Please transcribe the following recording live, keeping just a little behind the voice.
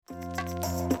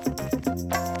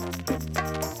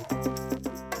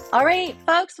All right,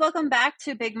 folks, welcome back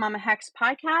to Big Mama Hex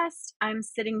podcast. I'm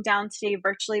sitting down today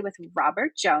virtually with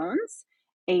Robert Jones,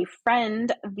 a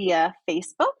friend via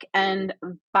Facebook, and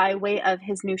by way of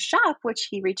his new shop, which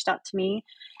he reached out to me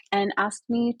and asked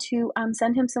me to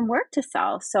send him some work to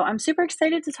sell. So I'm super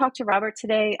excited to talk to Robert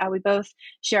today. We both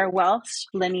share Welsh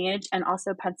lineage and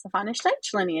also Pennsylvania Dutch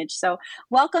lineage. So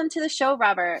welcome to the show,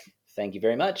 Robert. Thank you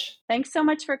very much. Thanks so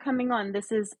much for coming on.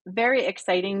 This is very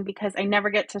exciting because I never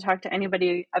get to talk to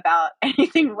anybody about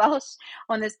anything Welsh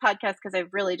on this podcast because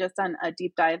I've really just done a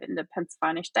deep dive into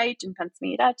Pennsylvania Dutch and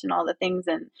Pennsylvania Dutch and all the things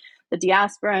and the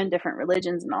diaspora and different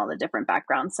religions and all the different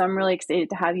backgrounds. So I'm really excited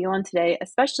to have you on today,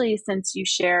 especially since you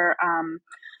share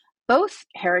both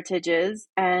heritages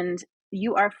and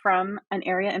you are from an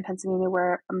area in Pennsylvania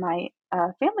where my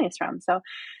family is from. So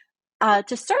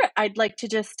to start, I'd like to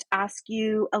just ask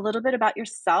you a little bit about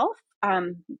yourself,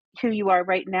 who you are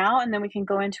right now, and then we can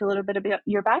go into a little bit about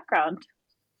your background.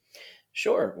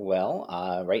 Sure. Well,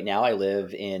 right now I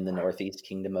live in the Northeast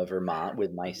Kingdom of Vermont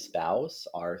with my spouse,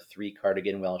 our 3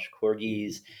 Cardigan Welsh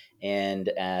Corgis, and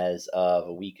as of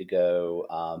a week ago,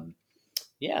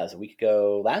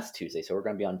 last Tuesday, so we're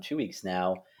going to be on 2 weeks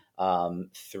now,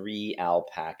 3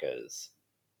 alpacas.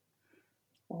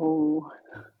 Oh,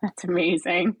 that's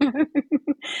amazing.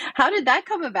 How did that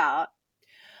come about?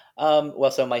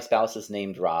 So my spouse is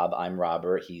named Rob. I'm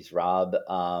Robert. He's Rob.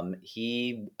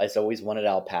 He has always wanted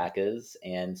alpacas.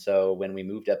 And so when we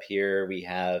moved up here, we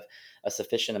have a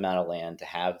sufficient amount of land to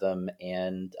have them.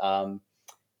 And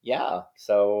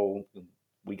so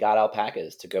we got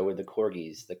alpacas to go with the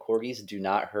corgis. The corgis do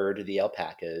not herd the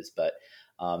alpacas, but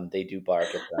they do bark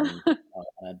at them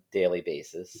on a daily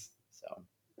basis. So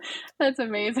That's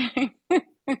amazing.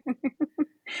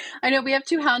 I know we have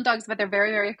 2 hound dogs, but they're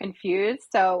very, very confused.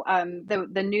 So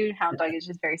the new hound dog is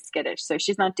just very skittish. So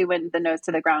she's not doing the nose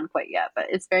to the ground quite yet. But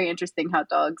it's very interesting how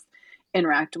dogs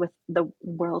interact with the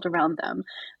world around them.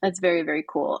 That's very, very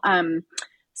cool.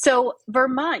 So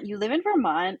Vermont, you live in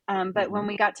Vermont, but when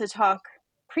we got to talk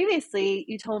previously,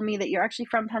 you told me that you're actually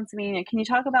from Pennsylvania. Can you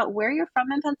talk about where you're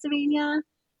from in Pennsylvania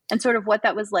and sort of what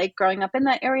that was like growing up in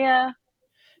that area?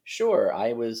 Sure.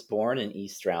 I was born in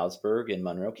East Stroudsburg in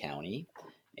Monroe County.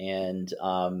 And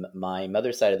my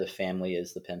mother's side of the family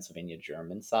is the Pennsylvania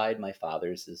German side. My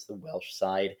father's is the Welsh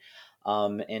side.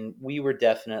 And we were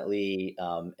definitely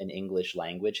an English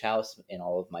language house, and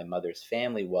all of my mother's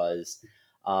family was.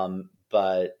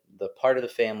 But the part of the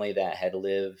family that had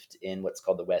lived in what's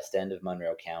called the West End of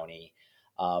Monroe County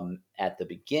at the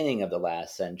beginning of the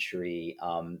last century,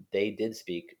 they did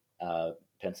speak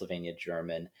Pennsylvania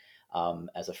German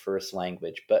as a first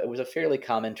language, but it was a fairly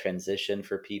common transition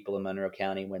for people in Monroe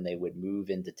County when they would move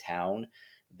into town,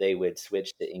 they would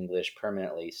switch to English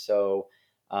permanently. So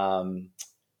um,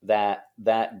 that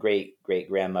great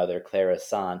grandmother Clara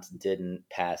Sant didn't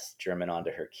pass German on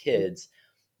to her kids,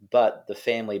 but the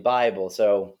family Bible.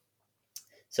 So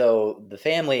the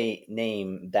family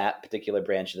name, that particular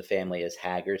branch of the family, is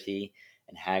Haggerty,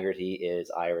 and Haggerty is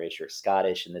Irish or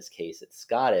Scottish. In this case, it's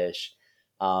Scottish.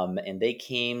 And they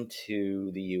came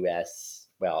to the U.S.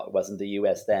 Well, it wasn't the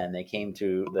U.S. then. They came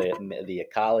to the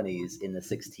colonies in the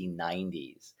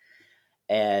 1690s,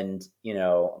 and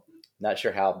not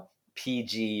sure how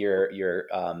PG your your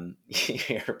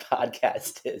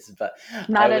podcast is, but I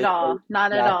Not at would all. say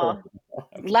Not at not. all.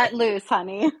 Let Okay. loose,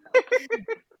 honey.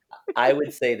 I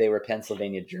would say they were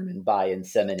Pennsylvania German by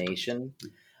insemination.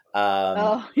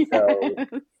 Oh, So yes.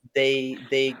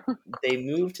 they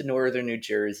moved to northern New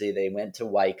Jersey. They went to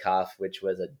Wyckoff, which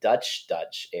was a Dutch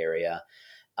area,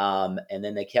 and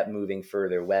then they kept moving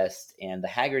further west. And the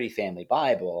Haggerty Family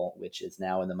Bible, which is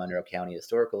now in the Monroe County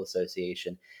Historical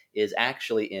Association, is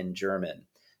actually in German.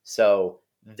 So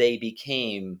they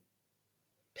became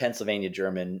Pennsylvania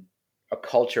German,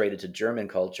 acculturated to German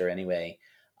culture anyway.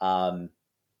 Um,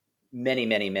 many,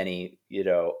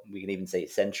 we can even say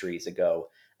centuries ago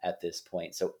at this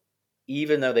point. So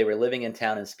even though they were living in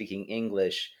town and speaking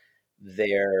English,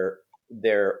 their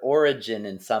origin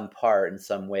in some part, in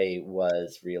some way,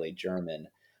 was really German.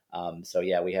 So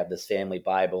yeah, we have this family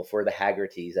Bible for the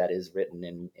Haggertys that is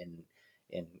written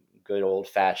in good old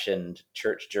fashioned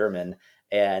church German,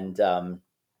 and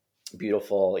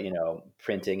beautiful,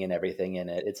 printing and everything in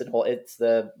it. It's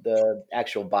the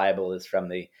actual Bible is from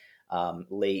the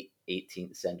late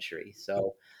 18th century.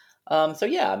 So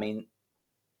yeah, I mean,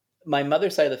 my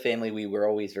mother's side of the family, we were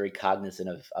always very cognizant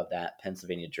of that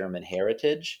Pennsylvania German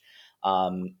heritage.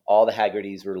 All the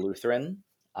Haggertys were Lutheran.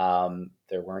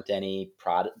 There weren't any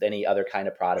other kind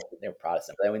of Protestant. They were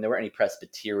Protestant, but I mean, there weren't any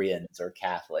Presbyterians or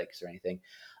Catholics or anything.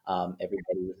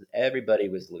 Everybody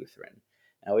was Lutheran.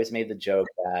 I always made the joke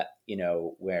that,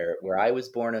 where I was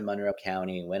born in Monroe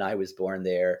County, when I was born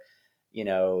there,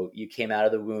 you came out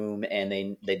of the womb and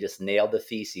they just nailed the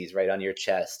theses right on your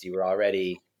chest. You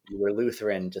were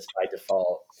Lutheran just by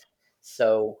default.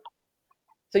 So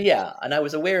yeah, and I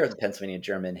was aware of the Pennsylvania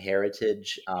German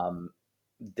heritage.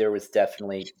 There was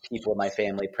definitely people in my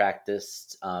family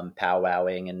practiced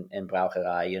powwowing and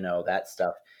Braucherei, that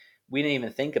stuff. We didn't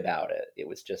even think about it. It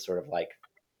was just sort of like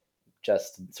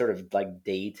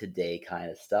day to day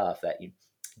kind of stuff that you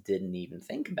didn't even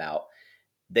think about.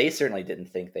 They certainly didn't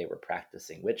think they were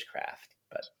practicing witchcraft,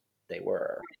 but they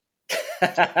were.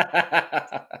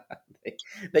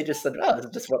 they just said, "Oh, this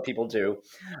is just what people do."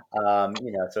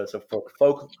 So folk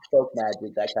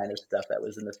magic, that kind of stuff that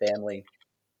was in the family,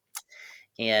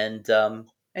 and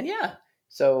yeah.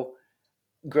 So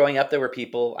growing up, there were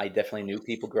people, I definitely knew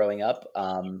people growing up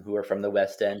who were from the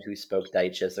West End who spoke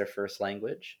Deutsch as their first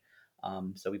language.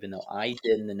 So even though I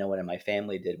didn't, and no one in my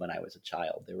family did when I was a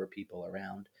child, there were people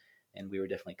around, and we were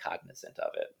definitely cognizant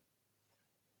of it.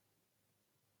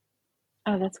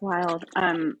 Oh, that's wild.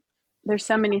 There's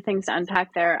so many things to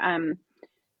unpack there.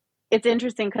 It's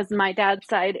interesting because my dad's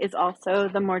side is also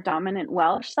the more dominant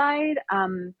Welsh side.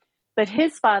 But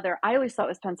his father, I always thought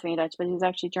was Pennsylvania Dutch, but he's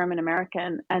actually German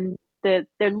American. And they're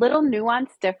little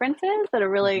nuanced differences that are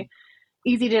Mhm. really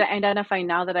easy to identify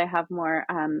now that I have more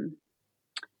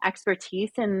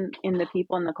expertise in the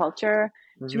people and the culture.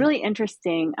 It's Mhm. really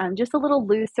interesting. Just a little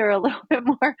looser, a little bit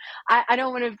more. I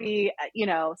don't want to be,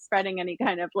 spreading any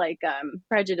kind of like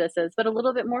prejudices, but a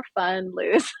little bit more fun,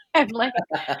 loose, and like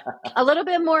a little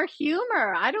bit more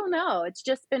humor. I don't know. It's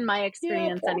just been my Yeah,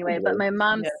 experience anyway. But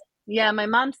probably. Yeah. yeah, my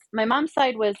mom's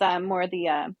side was more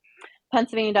the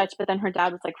Pennsylvania Dutch, but then her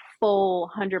dad was like full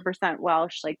 100%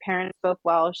 Welsh. Like parents spoke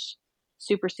Welsh,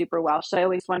 super super Welsh. So I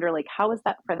always wonder like how was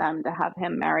that for them to have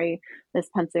him marry this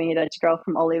Pennsylvania Dutch girl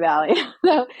from Ole Valley?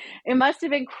 So it must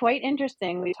have been quite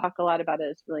interesting. We talk a lot about it.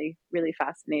 It's really really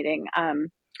fascinating.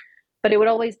 But it would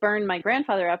always burn my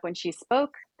grandfather up when she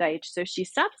spoke Deutsch. So she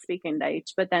stopped speaking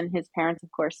Deutsch, but then his parents, of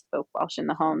course, spoke Welsh in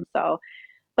the home. So,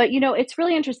 but it's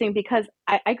really interesting because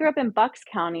I grew up in Bucks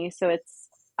County, so it's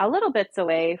a little bits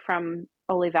away from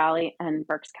Ole Valley and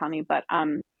Berks County, but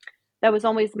that was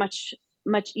always much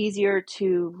much easier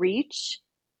to reach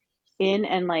in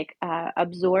and like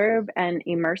absorb and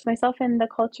immerse myself in the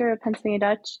culture of Pennsylvania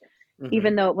Dutch, Hmm.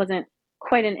 even though it wasn't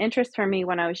quite an interest for me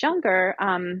when I was younger.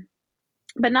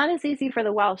 But not as easy for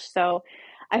the Welsh. So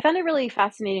I found it really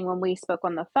fascinating when we spoke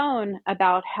on the phone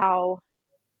about how,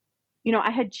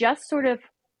 I had just sort of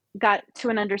got to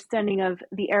an understanding of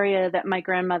the area that my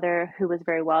grandmother, who was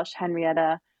very Welsh,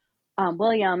 Henrietta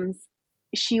Williams,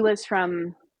 she was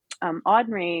from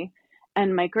Audrey,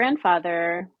 and my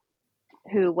grandfather,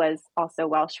 who was also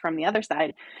Welsh from the other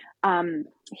side,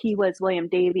 he was William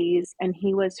Davies, and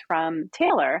he was from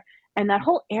Taylor, and that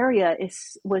whole area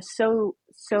was so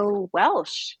so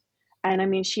Welsh. And I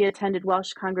mean, she attended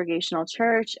Welsh Congregational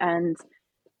Church, and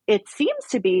it seems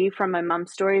to be from my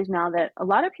mom's stories now that a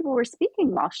lot of people were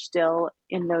speaking Welsh still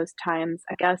in those times.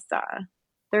 I guess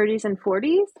 30s and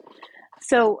 40s.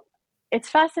 So it's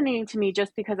fascinating to me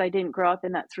just because I didn't grow up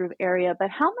in that sort of area. But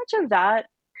how much of that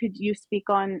could you speak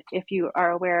on, if you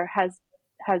are aware, has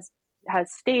has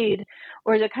stayed,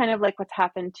 or is it kind of like what's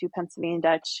happened to Pennsylvania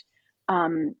Dutch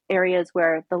areas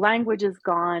where the language is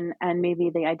gone and maybe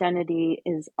the identity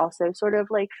is also sort of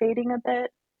like fading a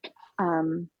bit?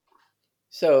 Um,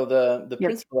 So the you have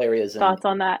principal areas in thoughts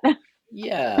on that?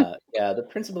 yeah, the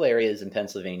principal areas in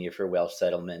Pennsylvania for Welsh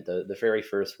settlement. The very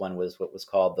first one was what was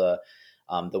called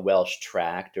the Welsh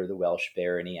Tract or the Welsh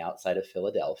Barony outside of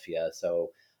Philadelphia.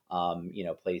 So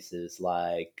places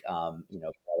like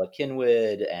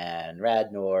Kinwood and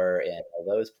Radnor and all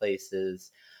those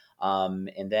places.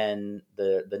 And then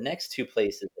the next two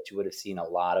places that you would have seen a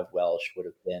lot of Welsh would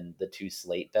have been the two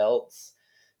slate belts.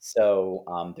 So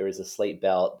there is a slate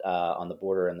belt on the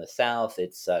border in the south.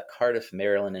 It's Cardiff,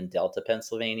 Maryland, and Delta,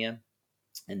 Pennsylvania.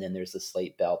 And then there's the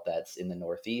slate belt that's in the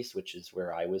northeast, which is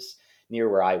near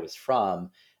where I was from.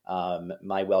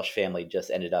 My Welsh family just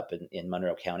ended up in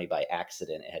Monroe County by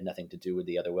accident. It had nothing to do with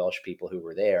the other Welsh people who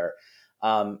were there.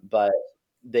 But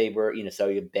they were, so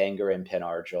you have Bangor and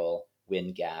Penargil,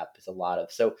 Wind Gap is a lot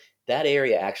of, so that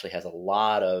area actually has a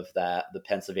lot of the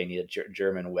Pennsylvania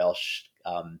German Welsh,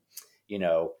 you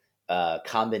know,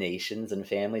 combinations and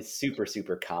families, super,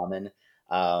 super common.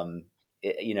 Um,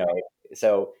 it- you know,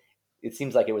 so it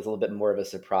seems like it was a little bit more of a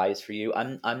surprise for you.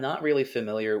 I'm not really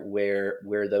familiar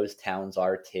where those towns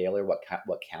are, Taylor, what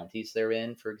counties they're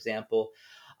in, for example.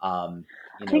 I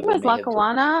think it There was may have been.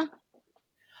 Lackawanna.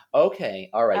 Okay,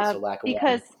 all right. So Lackawanna.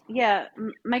 Because yeah,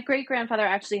 my great grandfather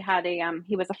actually had a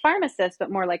he was a pharmacist,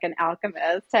 but more like an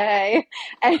alchemist. Hey,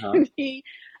 Uh-huh. and he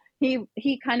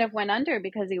kind of went under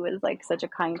because he was like such a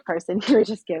kind person. He would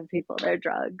just give people their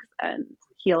drugs and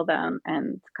heal them,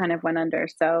 and kind of went under.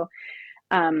 So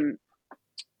um,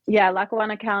 yeah,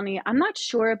 Lackawanna County. I'm not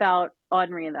sure about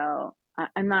Audrey though.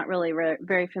 I'm not really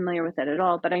very familiar with it at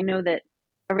all, but I know that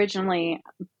originally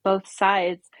both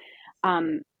sides,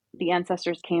 um, the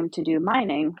ancestors came to do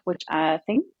mining, which I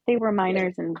think they were Yeah.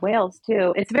 miners in Wales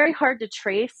too. It's very hard to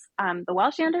trace the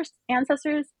Welsh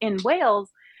ancestors in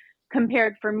Wales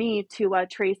compared for me to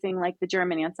tracing like the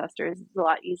German ancestors. Is a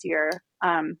lot easier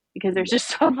because there's Yeah.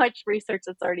 just so much research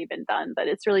that's already been done. But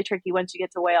it's really tricky once you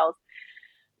get to Wales.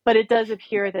 But it does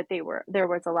appear that there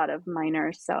was a lot of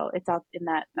miners, so it's out in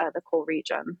that the coal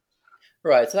region.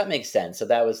 Right, so that makes sense. So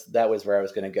that was where I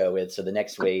was going to go with. So the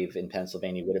next wave in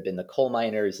Pennsylvania would have been the coal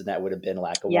miners, and that would have been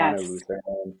Lackawanna, Yes.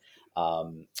 Lutheran,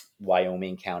 um,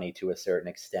 Wyoming County to a certain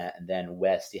extent, and then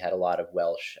west you had a lot of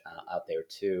Welsh out there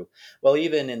too. Well,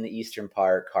 even in the eastern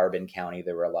part, Carbon County,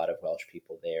 there were a lot of Welsh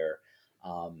people there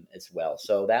as well.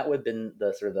 So that would have been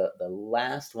the sort of the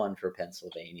last one for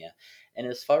Pennsylvania. And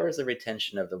as far as the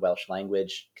retention of the Welsh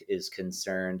language is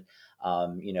concerned,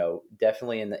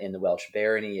 definitely in the Welsh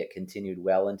barony, it continued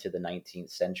well into the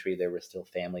 19th century. There were still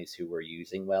families who were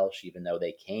using Welsh, even though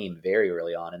they came very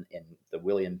early on in the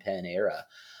William Penn era.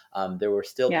 There were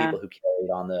still Yeah. people who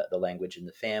carried on the language in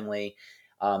the family.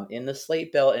 In the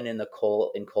Slate Belt and in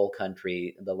coal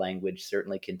country, the language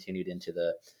certainly continued into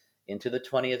the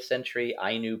 20th century.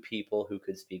 I knew people who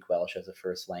could speak Welsh as a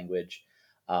first language,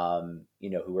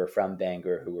 who were from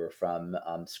Bangor, who were from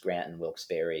Scranton,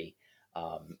 Wilkes-Barre,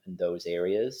 in those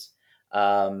areas.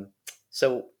 Um,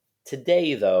 so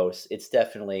today, though, it's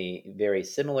definitely very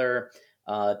similar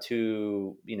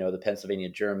to the Pennsylvania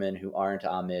German who aren't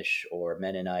Amish or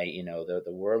Mennonite. The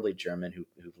worldly German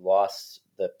who've lost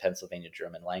the Pennsylvania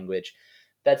German language.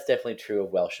 That's definitely true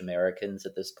of Welsh Americans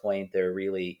at this point. There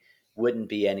wouldn't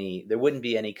be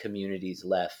any communities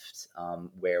left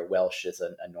where Welsh is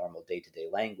a normal day-to-day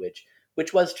language,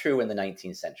 which was true in the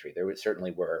 19th century.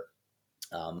 Certainly were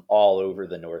all over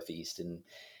the Northeast, and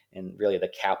really the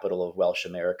capital of Welsh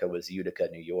America was Utica,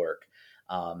 New York.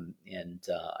 And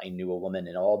I knew a woman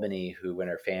in Albany who, when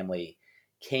her family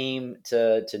came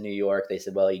to New York, they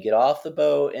said, "Well, you get off the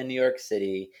boat in New York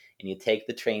City and you take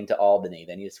the train to Albany.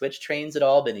 Then you switch trains at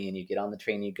Albany and you get on the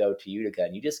train, and you go to Utica,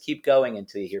 and you just keep going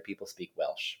until you hear people speak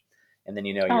Welsh, and then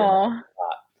you're in the Oh,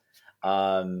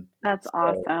 spot." that's So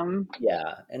awesome.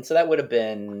 yeah, and so that would have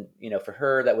been, for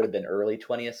her, that would have been early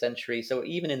 20th century. So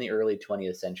even in the early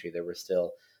 20th century, there were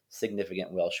still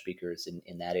significant Welsh speakers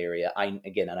in that area. I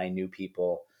knew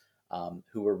people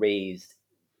who were raised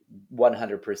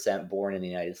 100% born in the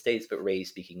United States, but raised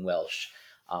speaking Welsh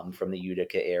from the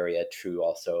Utica area. True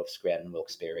also of Scranton,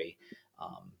 Wilkes-Barre,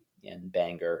 um, and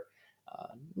Bangor.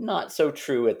 Not so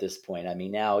true at this point. I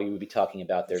mean, now you would be talking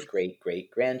about their great great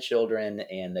grandchildren,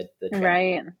 and the trend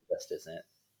Right. just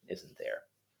isn't there.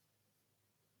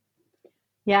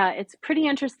 Yeah, it's pretty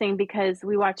interesting because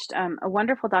we watched a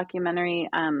wonderful documentary,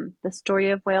 The Story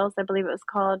of Wales, I believe it was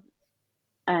called,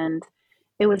 and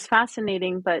it was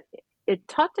fascinating, but it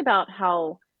talked about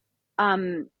how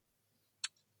um,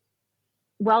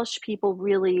 Welsh people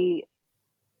really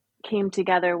came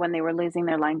together when they were losing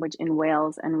their language in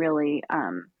Wales, and really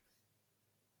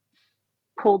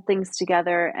pulled things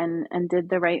together, and did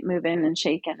the right move in and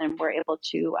shaken, and were able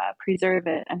to preserve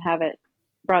it and have it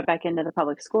brought back into the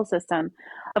public school system.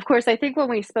 Of course, I think when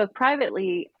we spoke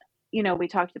privately, we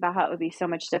talked about how it would be so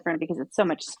much different because it's so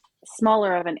much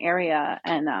smaller of an area,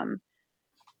 and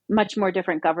much more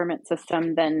different government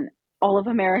system than all of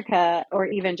America, or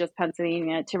even just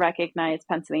Pennsylvania. To recognize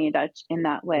Pennsylvania Dutch in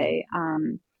that way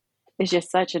is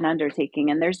just such an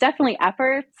undertaking. And there's definitely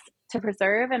efforts to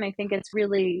preserve, and I think it's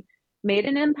really made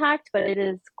an impact, but it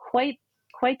is quite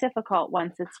difficult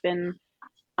once it's been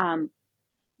um,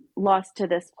 lost to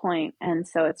this point. And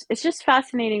so it's just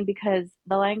fascinating because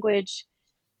the language.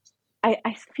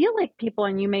 I feel like people,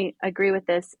 and you may agree with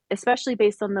this, especially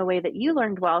based on the way that you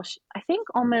learned Welsh. I think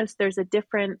almost there's a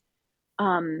different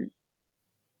um,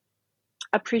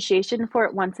 appreciation for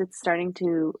it once it's starting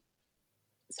to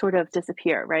sort of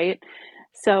disappear, right?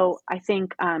 So I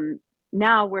think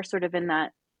now we're sort of in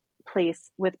that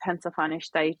place with Pennsylvania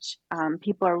Stage.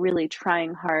 People are really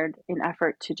trying hard in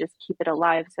effort to just keep it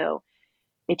alive, so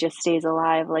it just stays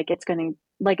alive, like it's going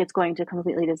to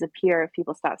completely disappear if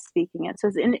people stop speaking it. So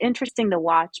it's interesting to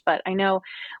watch. But I know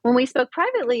when we spoke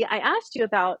privately, I asked you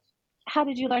about how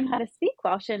did you learn how to speak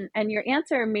Welsh, and your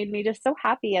answer made me just so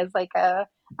happy as like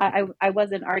I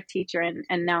was an art teacher,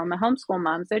 and now I'm a homeschool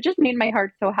mom. So it just made my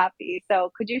heart so happy.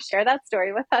 So could you share that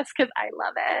story with us? Because I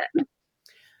love it.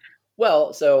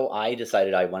 Well, so I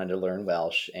decided I wanted to learn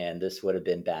Welsh, and this would have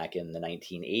been back in the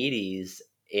 1980s.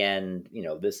 And,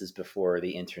 this is before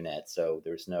the internet, so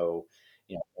there's no,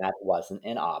 that wasn't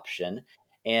an option.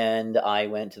 And I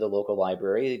went to the local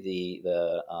library, it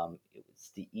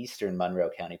was the Eastern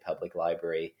Monroe County Public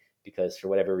Library, because for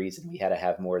whatever reason we had to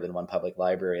have more than one public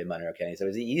library in Monroe County. So it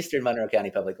was the Eastern Monroe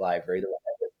County Public Library, the one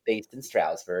that was based in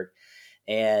Stroudsburg.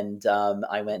 And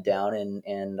I went down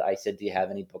and I said, "Do you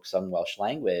have any books on Welsh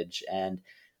language?" And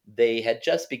they had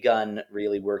just begun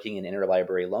really working in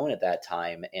interlibrary loan at that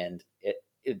time. And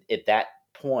at that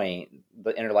point,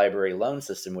 the interlibrary loan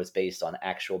system was based on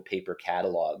actual paper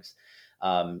catalogs,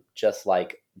 just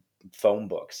like phone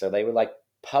books. So they would like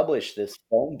publish this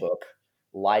phone book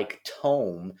like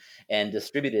tome and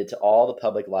distribute it to all the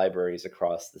public libraries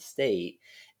across the state.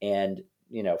 And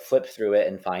flip through it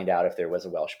and find out if there was a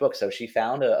Welsh book. So she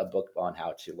found a book on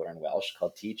how to learn Welsh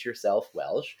called Teach Yourself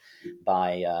Welsh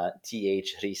by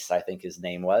T.H. Rhys, I think his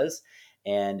name was.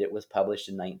 And it was published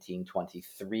in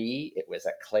 1923. It was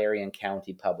at Clarion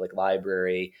County Public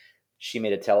Library. She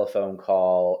made a telephone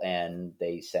call and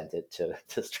they sent it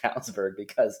to Stroudsburg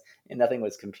because nothing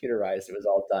was computerized. It was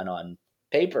all done on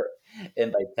paper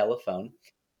and by telephone.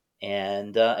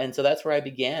 And so that's where I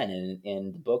began.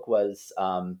 And the book was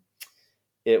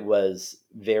it was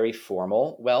very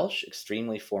formal Welsh,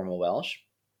 extremely formal Welsh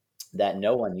that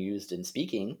no one used in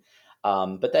speaking.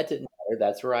 But that didn't matter.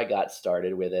 That's where I got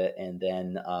started with it. And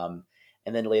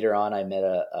then later on, I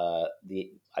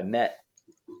met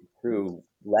through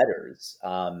letters,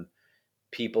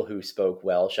 people who spoke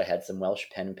Welsh. I had some Welsh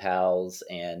pen pals,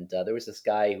 and there was this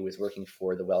guy who was working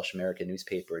for the Welsh American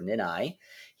newspaper, Ninai.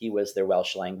 He was their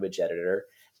Welsh language editor,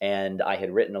 and I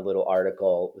had written a little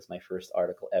article. It was my first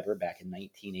article ever back in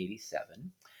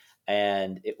 1987,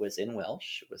 and it was in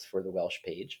Welsh. It was for the Welsh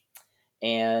page,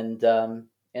 and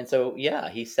so yeah,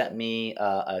 he sent me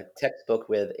a textbook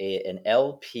with an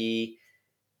LP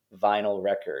vinyl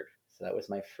record. So that was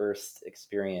my first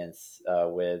experience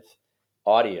with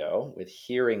audio, with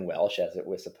hearing Welsh as it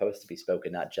was supposed to be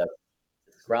spoken, not just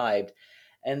described.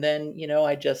 And then,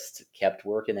 I just kept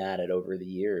working at it over the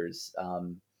years.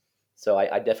 So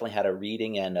I definitely had a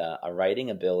reading and a writing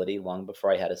ability long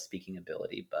before I had a speaking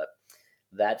ability. But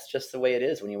that's just the way it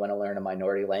is when you want to learn a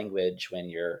minority language when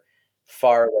you're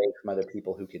far away from other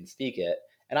people who can speak it.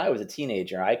 And I was a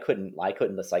teenager. I couldn't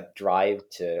just like drive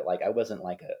to like I wasn't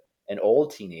like an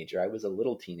old teenager. I was a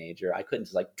little teenager. I couldn't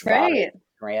just like drive to Right.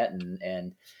 Scranton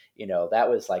and that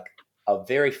was like a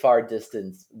very far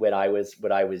distance when I was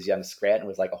young. Scranton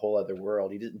was like a whole other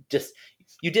world. You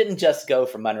didn't just go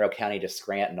from Monroe County to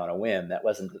Scranton on a whim. That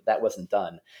wasn't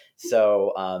done.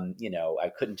 So, I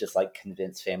couldn't just like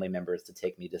convince family members to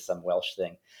take me to some Welsh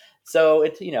thing. So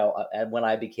and when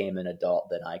I became an adult,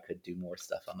 then I could do more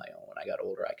stuff on my own. When I got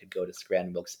older, I could go to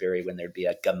Scranton Wilkes-Barre when there'd be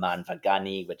a Gaman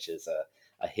Vagani, which is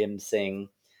a hymn sing.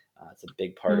 It's a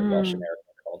big part of Welsh Mm. American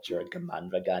culture, a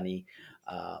Gaman Vagani,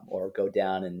 or go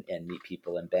down and meet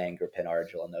people in Bangor,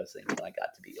 Penargil, and those things when I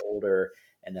got to be older.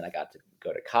 And then I got to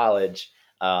go to college,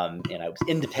 and I was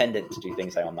independent to do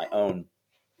things on my own,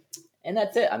 and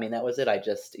that's it. I mean, that was it. I've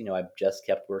just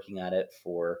kept working at it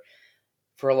for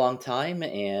a long time,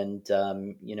 and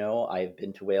I've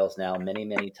been to Wales now many,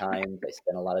 many times. I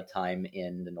spent a lot of time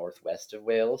in the northwest of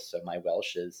Wales, so my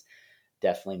Welsh is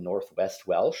definitely Northwest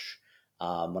Welsh.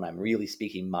 When I'm really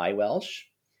speaking my Welsh,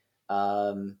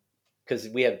 because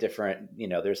we have different,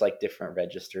 there's like different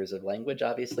registers of language,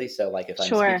 obviously. So, like, if I'm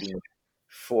Sure. speaking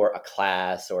for a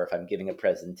class or if I'm giving a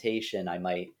presentation, I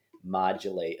might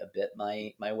modulate a bit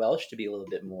my Welsh to be a little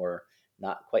bit more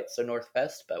not quite so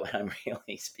Northwest. But when I'm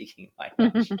really speaking my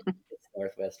Welsh, it's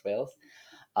Northwest Wales.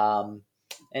 Um,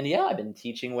 and yeah, I've been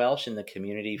teaching Welsh in the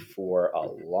community for a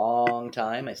long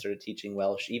time. I started teaching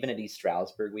Welsh even at East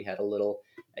Stroudsburg. We had a little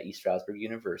at East Stroudsburg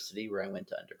University where I went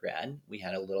to undergrad. We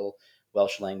had a little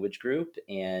Welsh language group,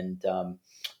 and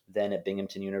then at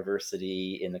Binghamton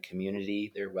University in the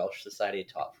community, their Welsh Society, I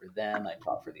taught for them. I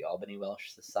taught for the Albany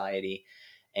Welsh Society,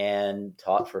 and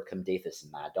taught for Cymdeithas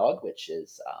Madog, which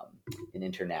is an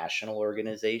international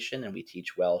organization, and we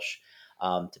teach Welsh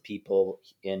to people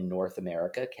in North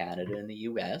America, Canada, and the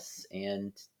U.S.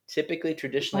 And typically,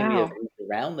 traditionally, we have Wow. moved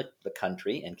around the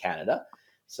country and Canada,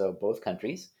 so both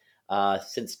countries.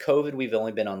 Since COVID, we've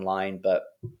only been online, but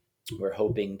we're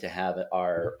hoping to have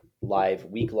our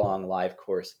week-long live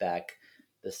course back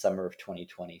the summer of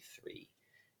 2023,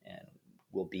 and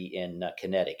we'll be in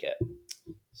Connecticut.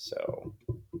 So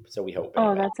we hope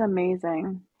Oh, anyway. that's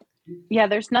amazing. Yeah,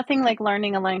 there's nothing like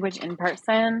learning a language in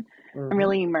person and Hmm.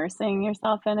 really immersing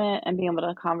yourself in it and being able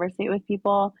to conversate with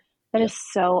people. That Yep. is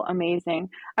so amazing.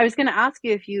 I was going to ask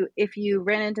you if you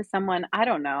ran into someone, I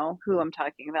don't know who I'm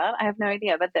talking about. I have no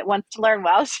idea, but that wants to learn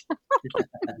Welsh.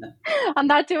 I'm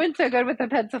not doing so good with the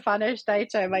Pennsylvanisch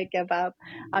Deutsch. I might give up.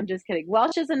 I'm just kidding.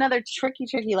 Welsh is another tricky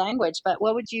language, but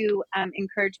what would you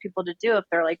encourage people to do if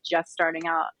they're like just starting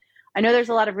out? I know there's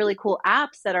a lot of really cool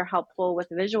apps that are helpful with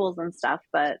visuals and stuff,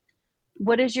 but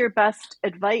what is your best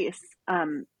advice?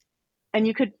 And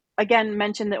you could again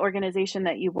mention the organization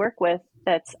that you work with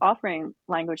that's offering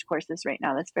language courses right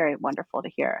now. That's very wonderful to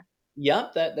hear.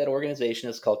 Yep, that organization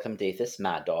is called Cymdeithas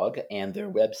Mad Dog, and their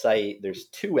website, there's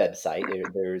two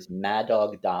websites. There's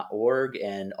maddog.org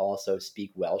and also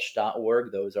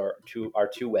speakwelsh.org. Those are two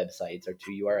websites, are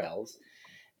two URLs.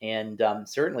 And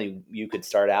certainly you could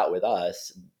start out with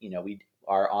us.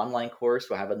 Our online course,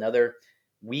 we'll have another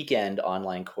weekend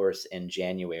online course in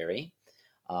January.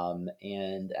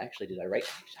 And actually, did I write?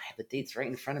 I have the dates right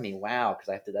in front of me. Wow, because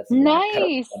I have to. That's something I've got to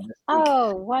work Nice. on this week.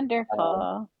 Oh, Um,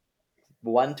 wonderful.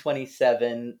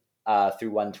 127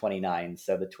 through 129.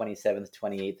 So the 27th,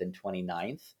 28th, and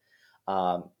 29th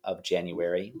of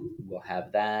January, we'll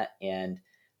have that. And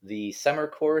the summer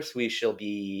course we shall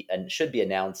be and should be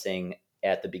announcing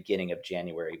at the beginning of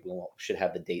January. We should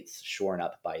have the dates shorn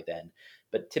up by then.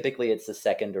 But typically it's the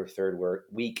second or third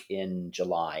week in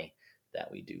July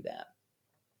that we do that.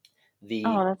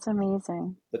 Oh, The that's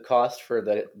amazing. the cost for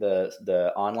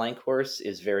the online course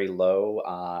is very low.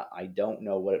 I don't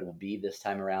know what it will be this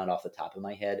time around off the top of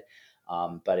my head,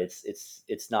 but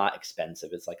it's not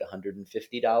expensive. It's like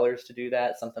 $150 to do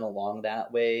that, something along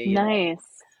that way.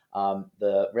 Nice.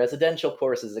 The residential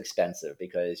course is expensive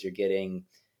because you're getting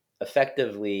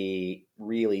effectively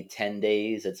really 10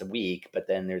 days. It's a week, but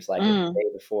then there's like a Mm,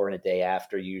 day before and a day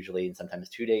after, usually, and sometimes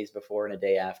 2 days before and a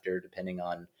day after, depending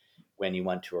on when you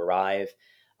want to arrive.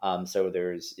 So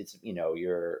it's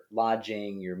your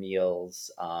lodging, your meals,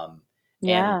 and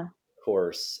yeah.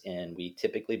 course. And we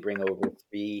typically bring over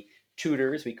three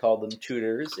tutors. We call them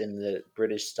tutors in the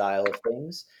British style of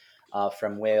things,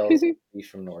 from Wales, and three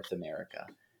from North America.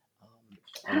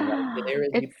 And the idea there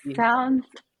is It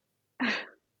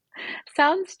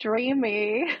sounds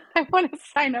dreamy. I want to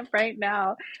sign up right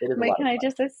now. it is I'm a like, lot can of I fun.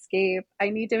 just escape? I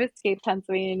need to escape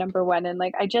Pennsylvania, number one. And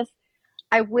like,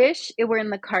 I wish it were in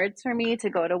the cards for me to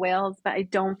go to Wales, but I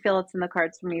don't feel it's in the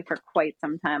cards for me for quite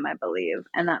some time, I believe.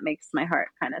 And that makes my heart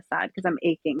kind of sad because I'm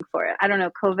aching for it. I don't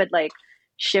know, COVID like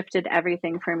shifted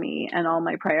everything for me and all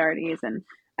my priorities. And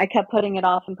I kept putting it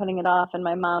off and putting it off. And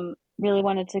my mom really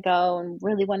wanted to go and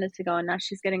really wanted to go. And now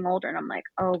she's getting older. And I'm like,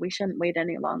 oh, we shouldn't wait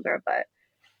any longer. But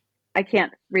I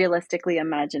can't realistically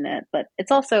imagine it. But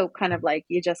it's also kind of like,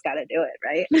 you just got to do it,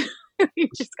 right? You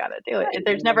just got to do it. Right.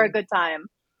 There's never a good time,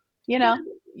 you know?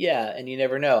 Yeah, and you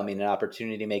never know. I mean, an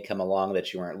opportunity may come along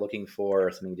that you weren't looking for,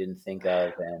 or something you didn't think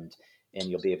of, and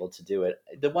you'll be able to do it.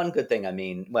 The one good thing, I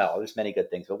mean, well, there's many good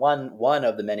things, but one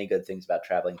of the many good things about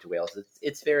traveling to Wales is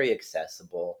it's very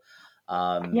accessible,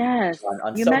 um, Yes,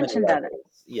 on you so many mentioned that.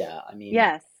 levels. Yeah, I mean,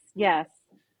 Yes, yes.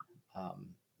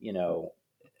 um, you know,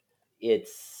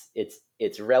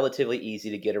 it's relatively easy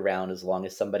to get around as long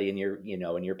as somebody in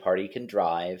your party can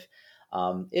drive.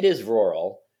 It is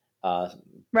rural. Uh,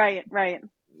 Right, right.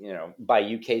 by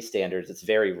UK standards, it's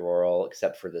very rural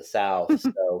except for the South.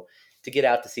 So to get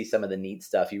out to see some of the neat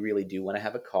stuff, you really do want to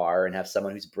have a car and have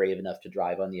someone who's brave enough to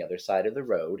drive on the other side of the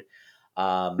road.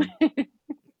 Um,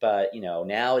 but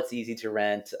now it's easy to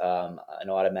rent an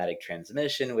automatic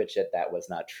transmission, which that was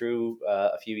not true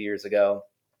a few years ago.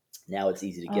 Now it's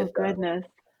easy to Oh, get them. goodness.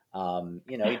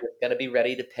 You just got to be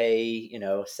ready to pay,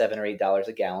 $7 or $8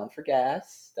 a gallon for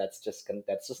gas. That's just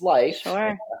life.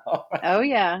 Sure. Oh,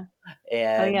 yeah.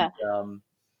 Oh, And yeah.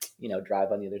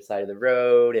 drive on the other side of the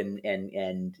road,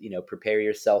 and prepare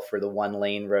yourself for the one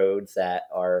lane roads that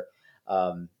are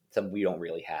some we don't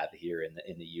really have here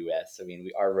in the US. I mean,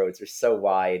 our roads are so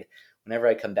wide. Whenever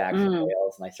I come back from Mm.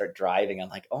 Wales and I start driving, I'm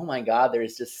like, oh my God,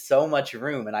 there's just so much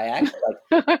room. And I actually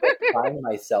find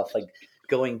myself like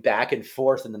going back and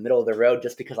forth in the middle of the road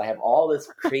just because I have all this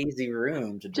crazy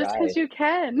room to Just drive. because you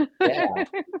can. Yeah,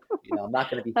 I'm not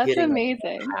going to be That's hitting like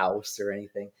amazing. a house or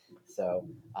anything. So,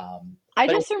 I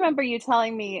but just remember you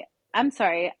telling me, I'm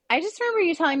sorry. I just remember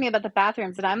you telling me about the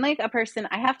bathrooms, and I'm like a person,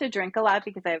 I have to drink a lot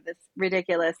because I have this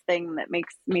ridiculous thing that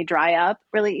makes me dry up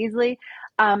really easily.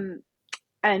 Um,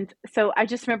 And so I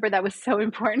just remember that was so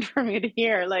important for me to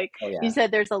hear. Like oh you yeah,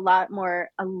 said, there's a lot more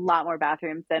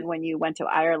bathrooms than when you went to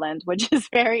Ireland, which is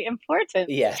very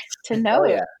important yes, to oh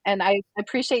yeah. note. And I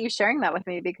appreciate you sharing that with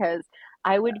me because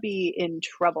I would be in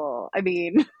trouble. I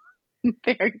mean,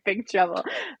 very big trouble.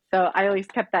 So I always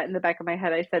kept that in the back of my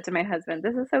head. I said to my husband,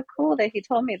 "This is so cool that he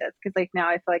told me this because like now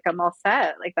I feel like I'm all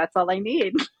set. Like that's all I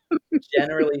need."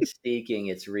 Generally speaking,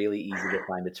 it's really easy to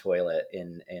find a toilet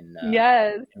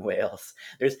Yes. in Wales.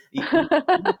 There's easy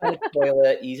to find a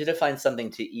toilet, easy to find something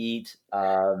to eat.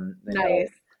 Nice.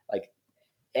 Like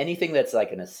anything that's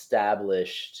like an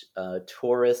established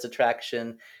tourist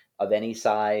attraction of any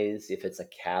size, if it's a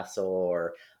castle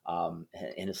or an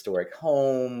historic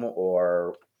home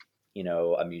or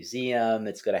a museum,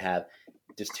 it's going to have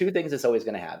just two things it's always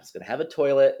going to have. It's going to have a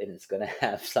toilet and it's going to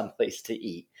have someplace to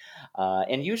eat.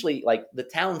 And usually, like the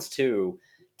towns too,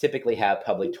 typically have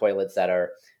public toilets that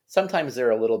are sometimes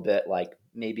they're a little bit like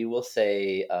maybe we'll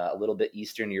say a little bit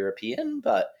Eastern European,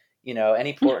 but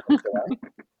any port in a storm.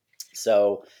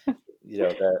 So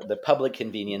the public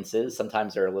conveniences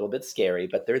sometimes are a little bit scary,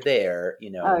 but they're there.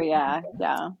 Oh yeah,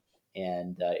 yeah.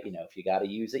 And if you got to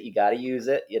use it, you got to use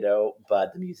it.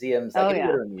 But the museums, like Oh if you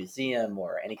go yeah. to a museum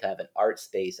or any kind of an art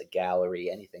space, a gallery,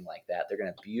 anything like that, they're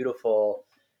going to have beautiful,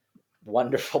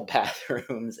 wonderful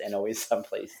bathrooms and always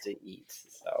someplace to eat.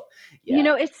 So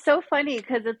yeah. It's so funny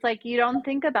because it's like you don't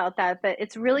think about that, but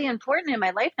it's really important in my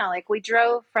life now. Like we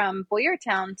drove from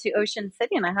Boyertown to Ocean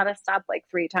City and I had to stop like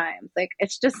 3 times. Like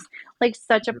it's just like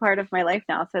such a part of my life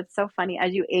now. So it's so funny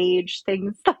as you age,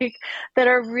 things like that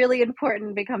are really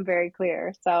important become very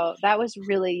clear. So that was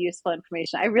really useful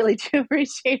information. I really do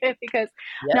appreciate it because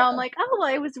Yeah. now I'm like, oh, well,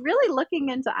 I was really looking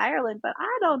into Ireland, but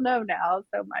I don't know now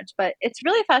so much. But it's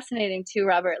really fascinating too,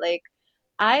 Robert. Like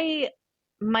I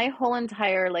my whole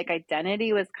entire like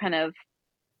identity was kind of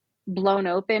blown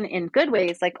open in good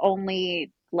ways, like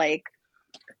only like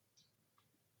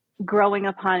growing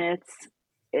upon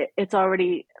it's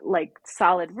already like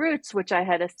solid roots which I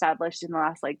had established in the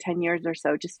last like 10 years or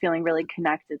so, just feeling really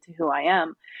connected to who I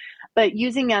am. But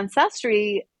using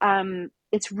ancestry,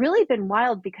 it's really been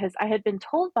wild because I had been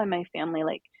told by my family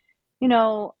like, you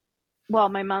know well,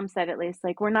 my mom said at least,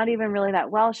 like, we're not even really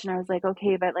that Welsh. And I was like,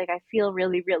 okay, but like, I feel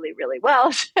really, really, really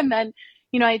Welsh. And then,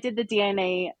 I did the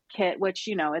DNA kit, which,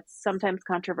 it's sometimes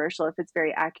controversial if it's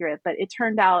very accurate, but it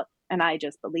turned out, and I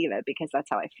just believe it because that's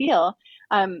how I feel.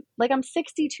 Like I'm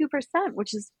 62%,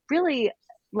 which is really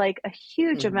like a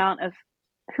huge Mhm. amount of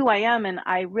who I am. And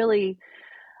I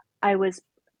was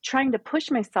trying to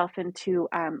push myself into,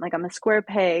 like I'm a square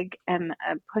peg and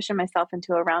I'm pushing myself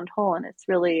into a round hole. And it's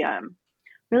really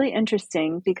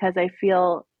interesting because I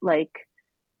feel like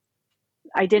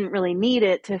I didn't really need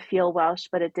it to feel Welsh,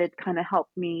 but it did kind of help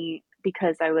me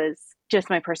because I was just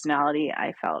my personality.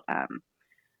 I felt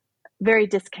very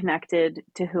disconnected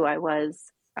to who I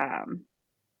was. Um,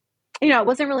 it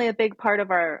wasn't really a big part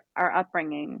of our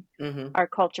upbringing, Mhm. our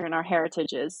culture, and our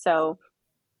heritages. So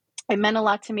it meant a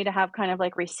lot to me to have kind of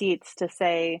like receipts to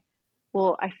say,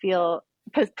 well, I feel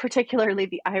particularly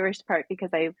the Irish part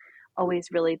because I've always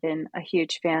really been a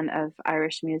huge fan of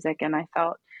Irish music and I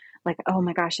felt like, oh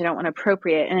my gosh, I don't want to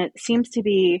appropriate. And it seems to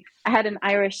be, I had an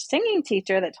Irish singing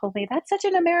teacher that told me that's such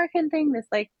an American thing, this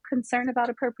like concern about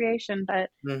appropriation. But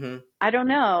Mhm. I don't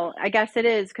know. I guess it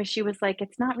is because she was like,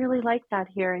 it's not really like that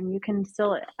here, and you can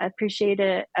still appreciate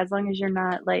it as long as you're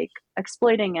not like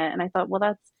exploiting it. And I thought, well,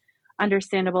 that's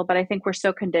understandable, but I think we're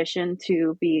so conditioned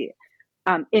to be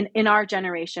in our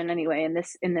generation anyway, in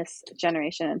this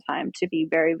generation and time, to be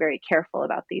very very careful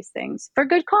about these things for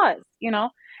good cause.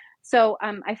 So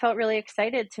I felt really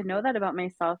excited to know that about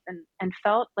myself and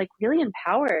felt like really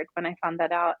empowered when I found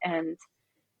that out. And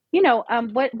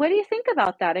what do you think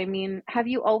about that? I mean, have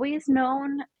you always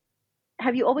known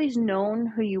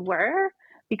who you were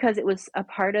because it was a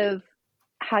part of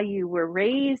how you were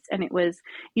raised, and it was,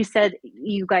 you said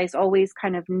you guys always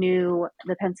kind of knew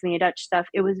the Pennsylvania Dutch stuff.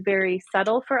 It was very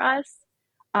subtle for us,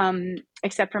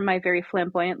 except for my very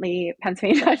flamboyantly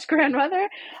Pennsylvania Dutch grandmother.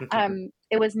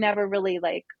 It was never really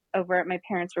like overt. My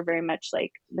parents were very much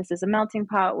like, this is a melting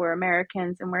pot, we're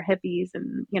Americans and we're hippies,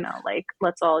 and like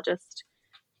let's all just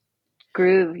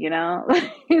groove.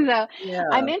 So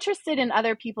I'm Yeah. interested in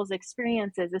other people's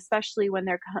experiences, especially when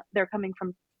they're coming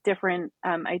from different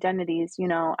identities.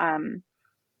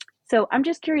 So I'm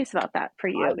just curious about that for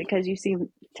you I because you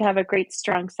seem to have a great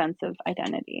strong sense of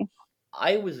identity.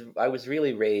 I was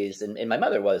really raised, and my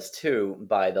mother was too,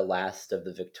 by the last of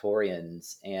the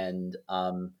Victorians, and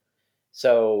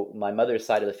so my mother's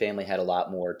side of the family had a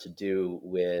lot more to do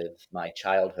with my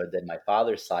childhood than my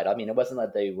father's side. I mean, it wasn't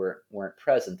that they weren't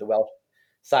present. The Welsh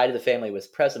side of the family was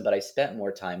present, but I spent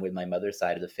more time with my mother's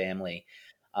side of the family.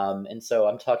 And so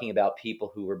I'm talking about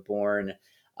people who were born,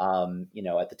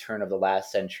 at the turn of the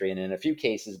last century, and in a few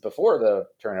cases before the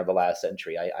turn of the last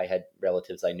century. I had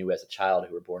relatives I knew as a child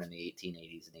who were born in the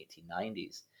 1880s and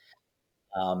 1890s.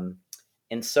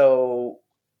 And so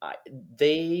I,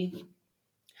 they,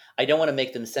 I don't want to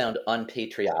make them sound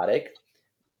unpatriotic.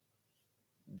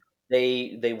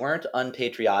 They weren't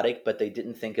unpatriotic, but they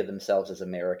didn't think of themselves as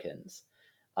Americans.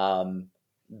 Um,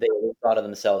 they thought of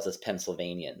themselves as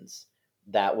Pennsylvanians.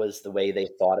 That was the way they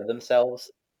thought of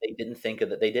themselves. They didn't think of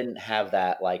that. They didn't have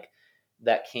that like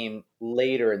that came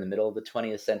later in the middle of the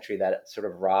 20th century. That sort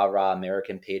of rah rah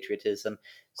American patriotism.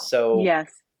 So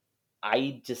Yes.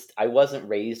 I wasn't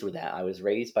raised with that. I was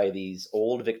raised by these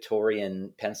old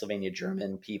Victorian Pennsylvania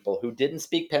German people who didn't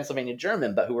speak Pennsylvania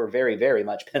German, but who were very, very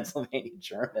much Pennsylvania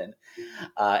German,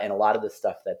 and a lot of the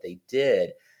stuff that they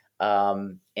did.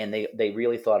 And they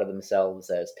really thought of themselves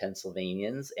as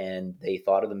Pennsylvanians, and they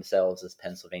thought of themselves as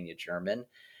Pennsylvania German.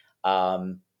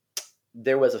 Um,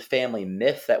 there was a family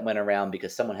myth that went around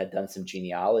because someone had done some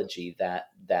genealogy that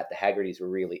the Haggertys were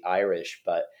really Irish,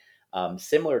 but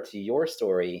similar to your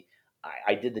story,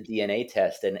 I did the DNA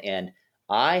test and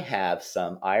I have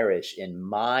some Irish in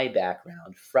my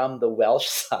background from the Welsh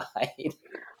side.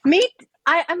 Me,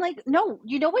 I'm like, no,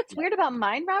 you know what's weird about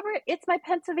mine, Robert? It's my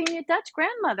Pennsylvania Dutch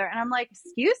grandmother. And I'm like,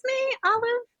 excuse me,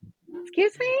 Olive?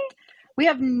 Excuse me? We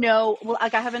have well,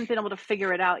 like, I haven't been able to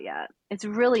figure it out yet. It's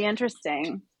really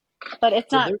interesting, but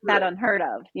it's Well, not there that were unheard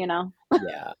of, you know?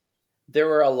 yeah, there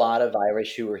were a lot of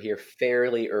Irish who were here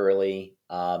fairly early.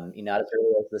 Not as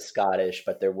early as the Scottish,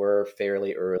 but there were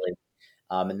fairly early.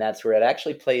 And that's where it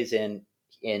actually plays in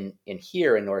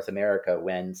here in North America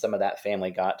when some of that family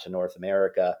got to North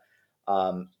America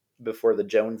um, before the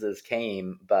Joneses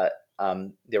came, but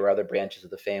there were other branches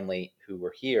of the family who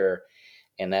were here,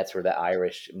 and that's where the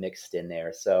Irish mixed in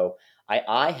there. So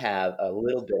I have a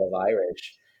little bit of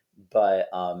Irish, but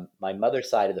my mother's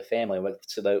side of the family,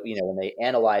 so that when they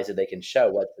analyze it, they can show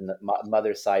what's in the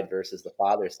mother's side versus the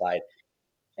father's side,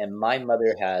 and my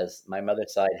mother's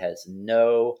side has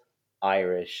no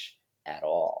Irish at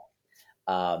all.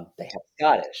 They have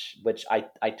Scottish, which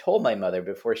I told my mother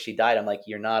before she died. I'm like,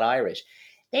 you're not Irish.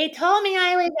 They told me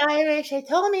I was Irish. They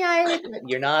told me Irish.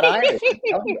 You're not Irish. I'm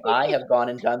telling you, I have gone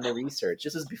and done the research.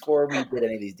 This is before we did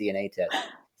any of these DNA tests. I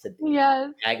said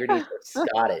Yes. Haggerty's are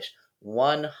Scottish,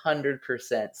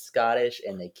 100% Scottish,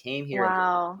 and they came here in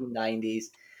Wow. the 1990s.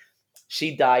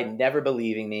 She died never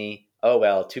believing me. Oh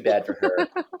well, too bad for her.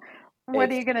 What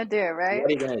are It's you going to do, right? what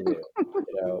are you gonna do?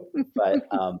 But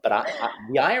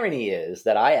the irony is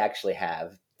that I actually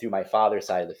have through my father's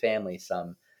side of the family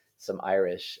some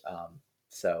Irish.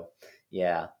 So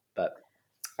yeah, but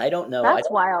I don't know. That's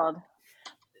wild.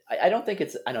 I don't think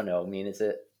it's. I don't know. I mean, is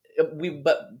it? We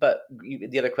but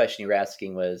the other question you were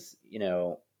asking was,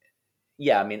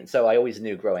 yeah. I mean, so I always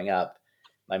knew growing up,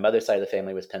 my mother's side of the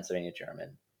family was Pennsylvania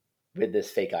German with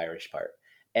this fake Irish part,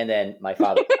 and then my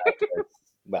father's side was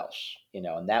Welsh.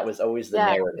 And that was always the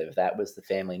Yeah. narrative. That was the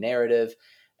family narrative.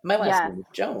 My last Yes. name is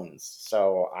Jones,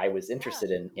 so I was Yeah. interested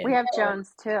We in have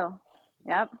Jones too.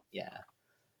 Yep. yeah.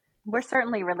 We're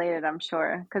certainly related, I'm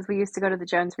sure, because we used to go to the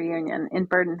Jones reunion in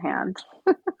Bird in Hand.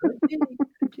 Could be,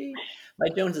 could be. My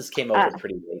Joneses came over Uh,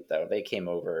 pretty late though. They came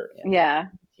over in the yeah.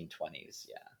 1920s.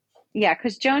 Yeah. Yeah,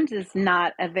 because Jones is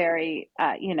not a very,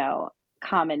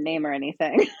 common name or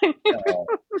anything. Oh,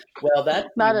 well,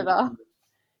 that Not at all.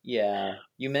 yeah.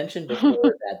 You mentioned before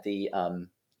that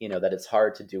that it's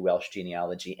hard to do Welsh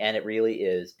genealogy, and it really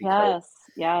is because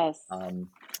Yes.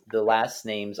 Yes. the last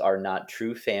names are not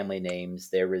true family names;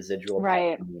 they're residual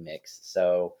Right. patronymics.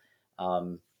 So,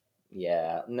 um,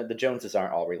 yeah, the Joneses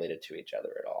aren't all related to each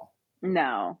other at all.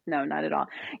 No, no, not at all.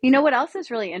 You know what else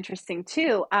is really interesting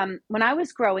too? When I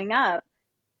was growing up,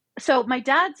 so my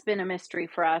dad's been a mystery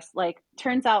for us. Like,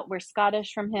 turns out we're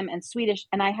Scottish from him and Swedish,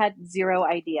 and I had zero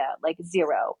idea, like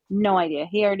zero, no idea.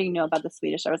 He already knew about the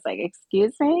Swedish. I was like,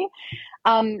 excuse me.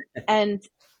 And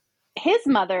his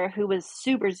mother, who was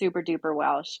super, super duper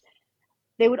Welsh,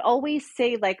 they would always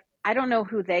say, like, I don't know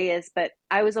who they is, but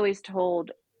I was always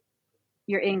told,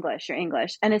 you're English, you're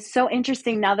English. And it's so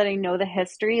interesting now that I know the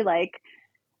history. Like,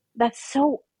 that's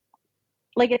so,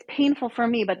 like, it's painful for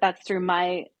me, but that's through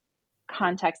my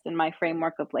context and my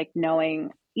framework of like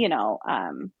knowing,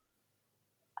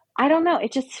 I don't know.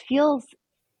 It just feels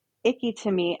icky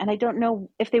to me. And I don't know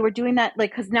if they were doing that,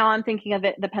 like, because now I'm thinking of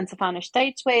it the Pennsylvania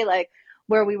States way, like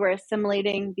where we were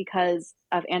assimilating because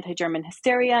of anti German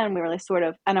hysteria. And we were like sort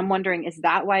of, and I'm wondering, is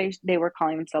that why they were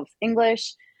calling themselves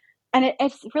English? And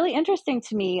it's really interesting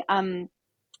to me. And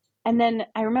then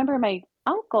I remember my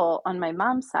uncle on my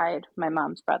mom's side, my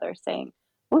mom's brother, saying,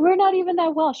 well, we're not even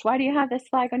that Welsh. Why do you have this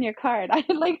flag on your card? I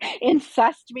like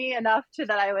incensed me enough to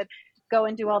that I would go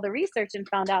and do all the research and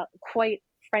found out, quite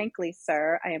frankly,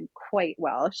 sir, I am quite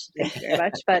Welsh. Thank you very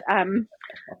much. But I'm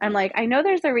like, I know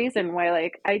there's a reason why,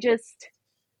 like, I just,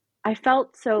 I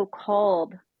felt so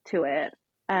called to it.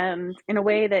 And in a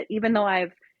way that, even though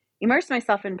I've immersed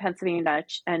myself in Pennsylvania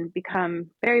Dutch and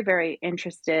become very, very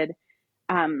interested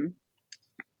um,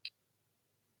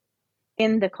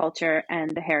 in the culture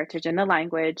and the heritage and the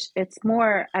language, it's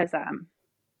more as, I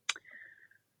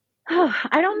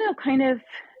don't know, kind of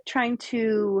trying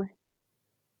to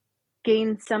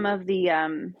gain some of the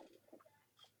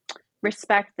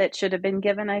respect that should have been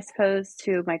given, I suppose,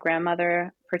 to my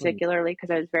grandmother, Mm, particularly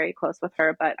because I was very close with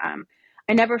her. But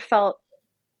I never felt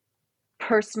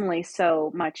personally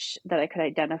so much that I could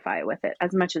identify with it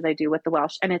as much as I do with the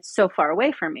Welsh. And it's so far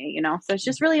away from me, you know? So it's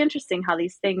just really interesting how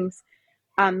these things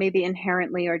maybe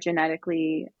inherently or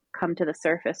genetically come to the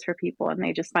surface for people and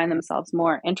they just find themselves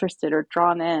more interested or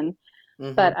drawn in.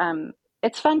 hmm But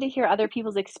it's fun to hear other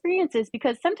people's experiences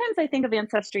because sometimes I think of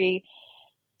ancestry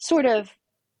sort of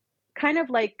kind of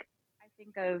like I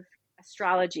think of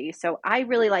astrology. So I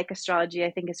really like astrology.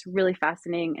 I think it's really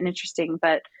fascinating and interesting,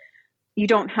 but you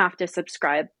don't have to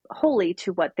subscribe wholly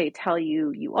to what they tell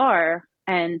you you are.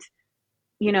 And,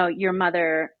 you know, your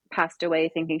mother passed away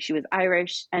thinking she was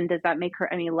Irish. And does that make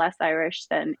her any less Irish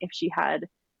than if she had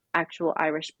actual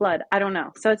Irish blood? I don't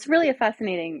know. So it's really a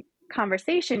fascinating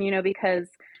conversation, you know, because,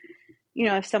 you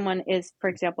know, if someone is, for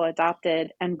example,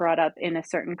 adopted and brought up in a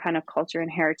certain kind of culture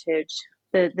and heritage,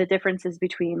 the differences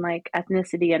between like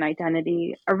ethnicity and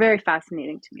identity are very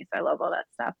fascinating to me. So I love all that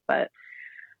stuff. But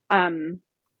um,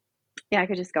 yeah, I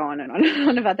could just go on and on and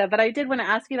on about that. But I did want to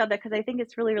ask you about that because I think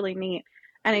it's really, really neat.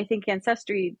 And I think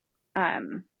ancestry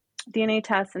um, DNA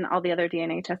tests and all the other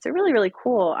DNA tests are really, really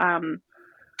cool.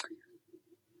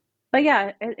 But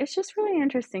yeah, it's just really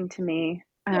interesting to me.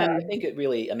 Yeah, I think it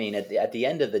really, I mean, at the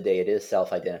end of the day, it is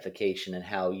self-identification and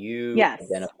how you Yes,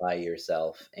 identify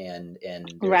yourself. And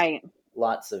there's right.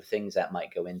 lots of things that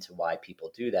might go into why people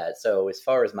do that. So as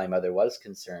far as my mother was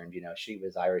concerned, you know, she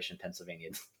was Irish and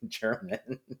Pennsylvania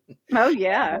German. Oh,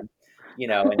 yeah. You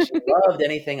know, and she loved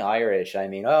anything Irish. I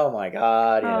mean, oh my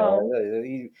God, you know, Oh,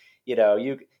 you know,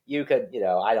 you could, you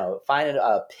know, I don't know, find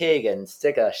a pig and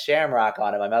stick a shamrock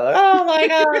on it. My mother, oh my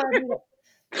God, you know,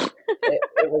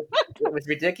 it was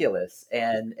ridiculous,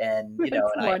 and you know,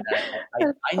 that's one.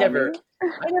 That's I funny. never.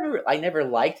 I never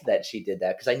liked that she did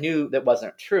that because I knew that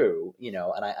wasn't true, you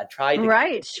know, and I tried to Right,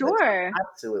 convince her that she sure.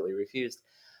 absolutely refused.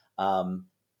 Um,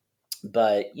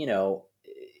 but you know,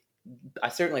 I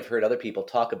certainly have heard other people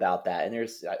talk about that, and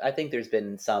I think there's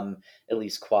been some at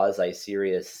least quasi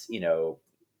serious, you know,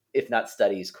 if not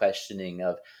studies, questioning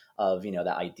of you know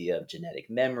the idea of genetic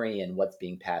memory and what's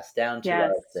being passed down to Yes.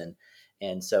 us,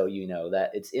 and so you know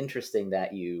that it's interesting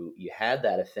that you had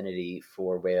that affinity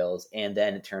for whales, and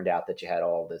then it turned out that you had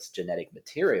all this genetic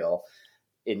material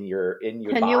in your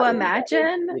Can you body that was,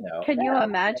 imagine? you know, Can you yeah,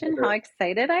 imagine how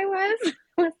excited I was?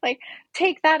 I was like,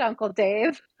 take that, Uncle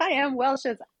Dave. I am Welsh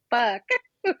as fuck.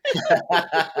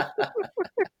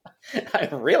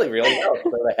 I'm really, really well.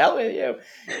 So the hell with you.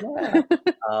 Yeah.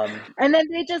 Um, And then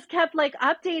they just kept like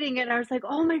updating it. And I was like,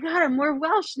 oh my God, I'm more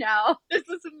Welsh now. This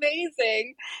is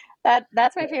amazing.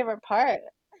 That's my favorite part.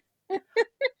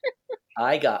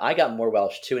 I got more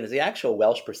Welsh too, and the actual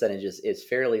Welsh percentage is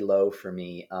fairly low for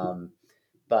me.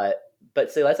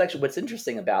 But so that's actually what's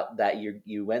interesting about that.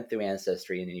 You went through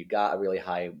Ancestry and you got a really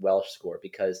high Welsh score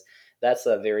because that's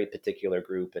a very particular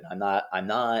group, and I'm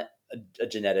not a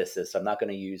geneticist, so I'm not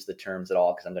going to use the terms at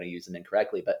all because I'm going to use them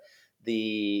incorrectly. But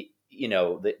the you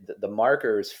know the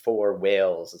markers for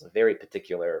whales is a very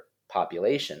particular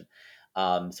population.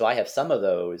 So I have some of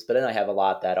those, but then I have a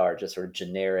lot that are just sort of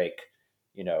generic,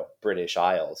 you know, British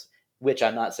Isles, which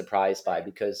I'm not surprised by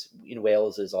because you know,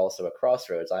 Wales is also a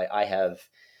crossroads. I have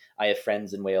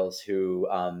friends in Wales who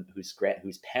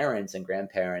whose parents and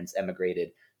grandparents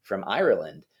emigrated from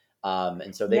Ireland,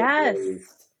 and so they were Yes.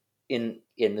 raised in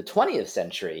the 20th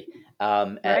century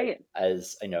Right.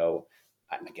 as you know.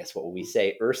 I guess what would we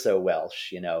say, Urso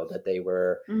Welsh? You know that they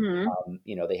were, Mm-hmm.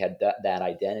 you know, they had that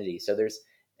identity. So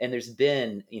there's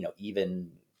been you know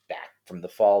even back from the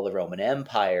fall of the Roman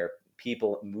Empire,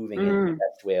 people moving into Mm.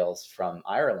 West Wales from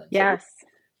Ireland. So Yes.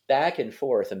 back and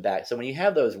forth and back. So when you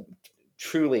have those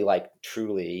truly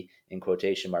in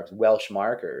quotation marks Welsh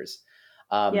markers,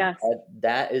 Yes.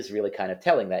 that is really kind of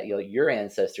telling that you know, your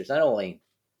ancestors not only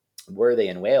were they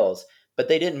in Wales, but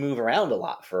they didn't move around a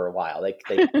lot for a while.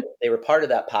 They were part of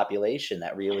that population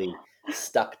that really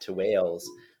stuck to Wales,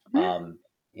 um,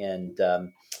 and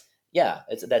yeah,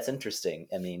 that's interesting.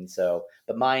 I mean, so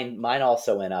but mine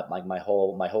also went up like my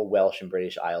whole Welsh and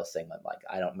British Isles thing went like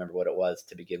I don't remember what it was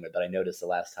to begin with, but I noticed the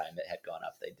last time it had gone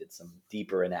up, they did some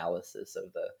deeper analysis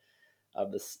of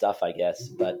the stuff, I guess.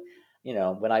 But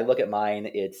when I look at mine,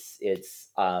 it's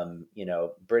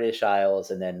British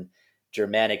Isles and then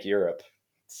Germanic Europe.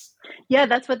 It's, Yeah,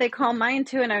 that's what they call mine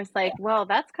too. And I was like, well,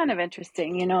 that's kind of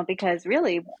interesting, because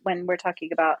really, when we're talking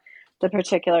about the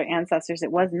particular ancestors,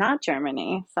 it was not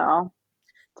Germany. So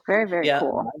it's very, very yeah,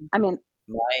 cool. I mean,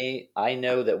 I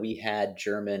know that we had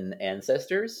German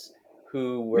ancestors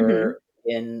who hmm were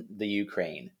in the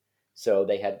Ukraine. So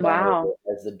they had gone over wow.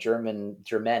 as the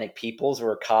Germanic peoples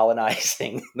were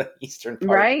colonizing the eastern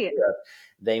part of Right. Europe.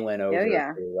 They went Oh, over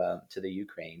yeah. to the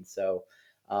Ukraine. So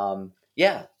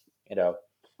yeah, you know,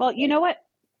 Well, you know what?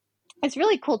 It's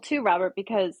really cool too, Robert,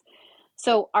 because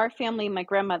so our family, my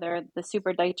grandmother, the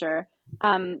Super Deutscher,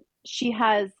 she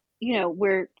has,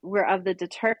 we're of the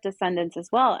Turk descendants as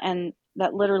well, and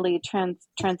that literally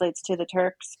translates to the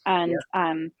Turks. yeah.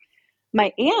 And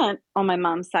my aunt on my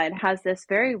mom's side has this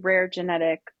very rare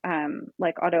genetic,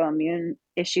 like autoimmune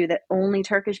issue that only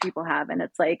Turkish people have, and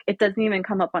it's like it doesn't even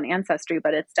come up on Ancestry,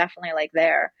 but it's definitely like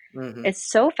there. Hmm. It's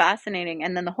so fascinating,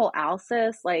 and then the whole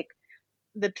Alsace, like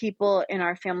the people in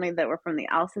our family that were from the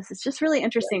Alsace. It's just really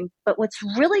interesting. But what's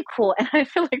really cool, and I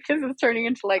feel like this is turning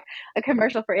into like a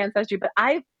commercial for Ancestry, but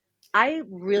I'm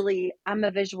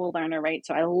a visual learner, right?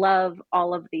 So I love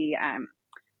all of the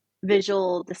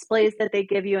visual displays that they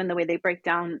give you and the way they break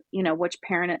down, which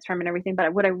parent it's from and everything.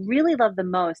 But what I really love the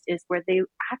most is where they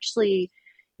actually,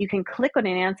 you can click on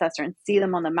an ancestor and see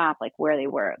them on the map, like where they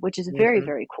were, which is very, Hmm.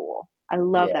 very cool. I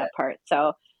love Yeah. that part.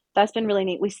 So that's been really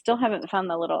neat. We still haven't found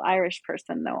the little Irish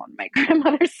person though on my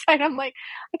grandmother's side. I'm like,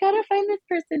 I gotta find this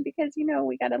person because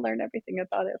we gotta learn everything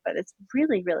about it. But it's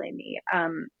really, really neat.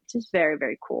 Just very,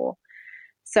 very cool.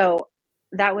 So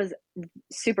that was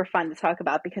super fun to talk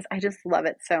about because I just love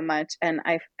it so much. And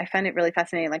I find it really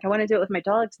fascinating. Like I want to do it with my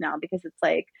dogs now because it's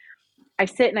like I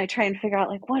sit and I try and figure out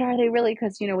like what are they really,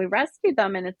 because we rescued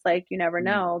them and it's like you never Mm.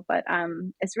 know. But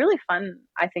it's really fun.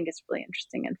 I think it's really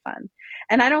interesting and fun.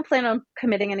 And I don't plan on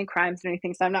committing any crimes or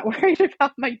anything, so I'm not worried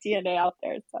about my DNA out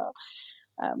there. So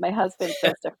my husband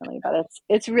feels differently, but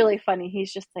it's really funny.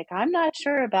 He's just like, I'm not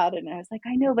sure about it, and I was like,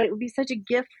 I know, but it would be such a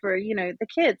gift for the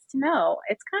kids to know.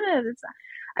 It's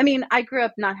I mean, I grew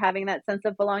up not having that sense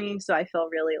of belonging, so I feel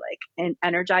really like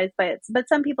energized by it. But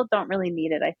some people don't really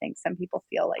need it. I think some people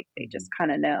feel like they just Mhm.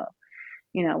 kind of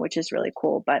know, which is really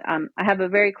cool. But I have a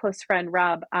very close friend,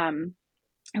 Rob, who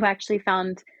actually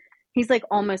found he's like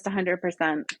almost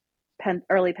 100%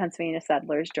 early Pennsylvania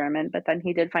settlers German, but then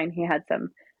he did find he had some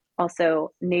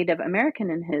also Native American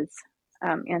in his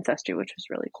ancestry, which was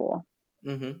really cool.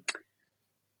 Mhm.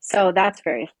 So that's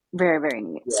very, very, very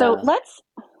neat. So Yeah. let's,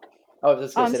 I was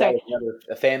just oh, gonna I'm say that sorry. was another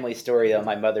a family story on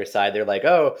my mother's side. They're like,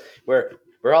 "Oh, we're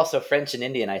also French and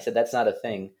Indian." I said, "That's not a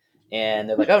thing," and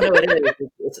they're like, "Oh no, it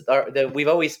is. We've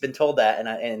always been told that."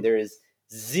 And there is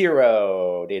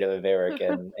zero Native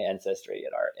American ancestry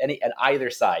at either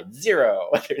side.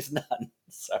 Zero. There's none.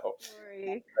 So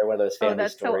Story. they're one of those Oh, family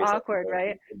that's so stories that awkward,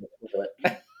 right? feel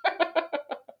it.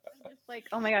 I'm just like,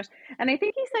 oh my gosh. And I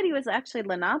think he said he was actually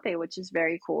Lenape, which is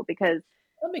very cool because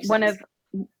That makes one sense.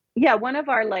 of, yeah, one of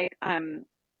our like,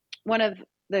 one of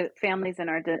the families in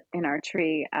in our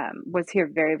tree was here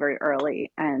very, very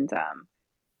early, and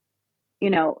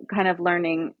kind of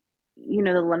learning.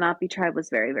 The Lenape tribe was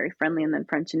very, very friendly, and then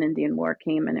French and Indian War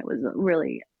came, and it was a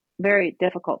really very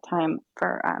difficult time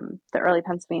for the early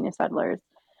Pennsylvania settlers,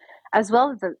 as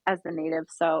well as the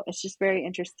natives. So it's just very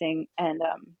interesting, and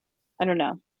I don't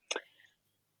know.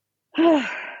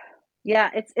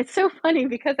 Yeah, it's so funny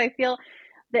because I feel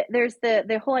that there's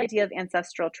the whole idea of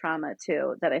ancestral trauma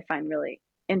too that I find really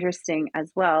interesting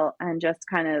as well, and just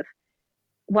kind of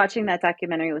watching that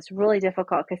documentary was really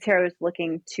difficult because here I was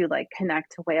looking to like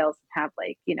connect to Wales and have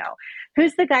like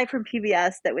who's the guy from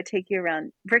PBS that would take you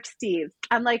around, Rick Steves.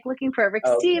 I'm like looking for a Rick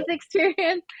Oh, Steves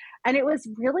experience, and it was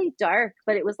really dark,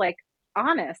 but it was like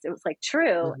honest. It was like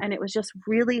true, mhm. and it was just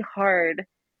really hard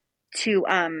to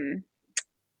um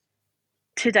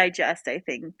to digest. I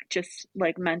think just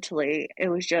like mentally, it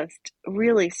was just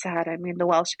really sad. I mean, the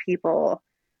Welsh people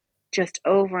just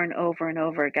over and over and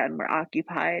over again were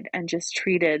occupied and just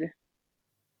treated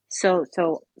so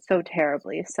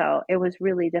terribly. So it was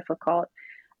really difficult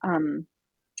um,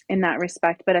 in that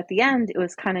respect. But at the end, it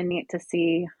was kind of neat to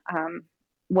see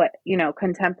what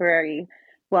contemporary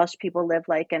Welsh people live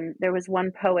like. And there was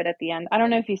one poet at the end. I don't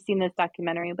know if you've seen this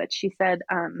documentary, but she said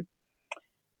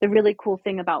the really cool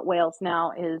thing about Wales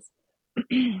now is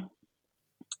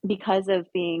because of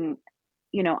being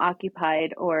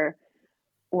occupied or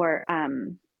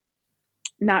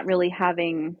not really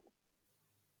having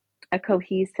a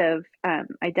cohesive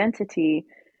identity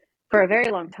for a very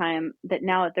long time, that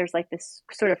now there's like this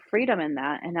sort of freedom in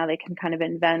that, and now they can kind of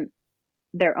invent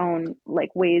their own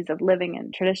like ways of living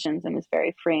and traditions, and is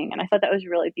very freeing. And I thought that was a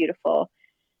really beautiful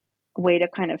way to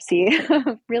kind of see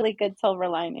a really good silver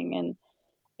lining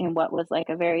in what was like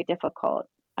a very difficult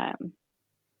um,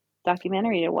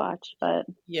 documentary to watch. But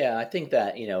Yeah, I think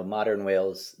that, modern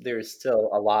Wales, there's still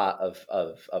a lot of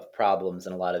problems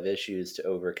and a lot of issues to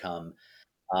overcome.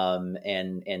 And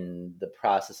the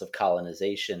process of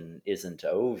colonization isn't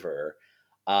over.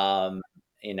 Um,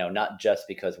 not just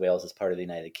because Wales is part of the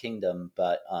United Kingdom,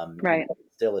 but right,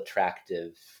 it's still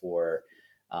attractive for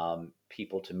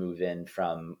people to move in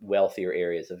from wealthier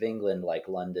areas of England, like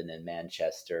London and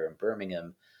Manchester and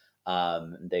Birmingham.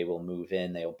 They will move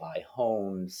in, they will buy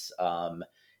homes,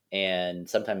 and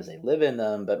sometimes they live in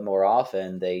them, but more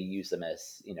often they use them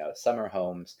as summer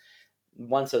homes.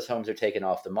 Once those homes are taken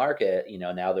off the market,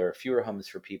 now there are fewer homes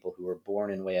for people who were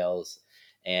born in Wales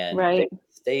and they right.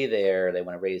 stay there. They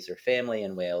want to raise their family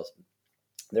in Wales.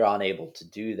 They're unable to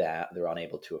do that. They're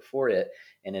unable to afford it.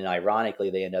 And then ironically,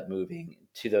 they end up moving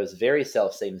to those very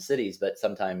self same cities, but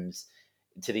sometimes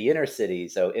to the inner city.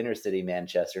 So inner city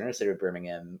Manchester, inner city of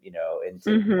Birmingham,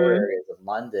 into the core Mm-hmm. areas of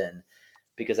London,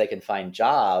 because they can find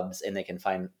jobs and they can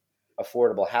find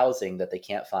affordable housing that they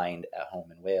can't find at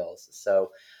home in Wales.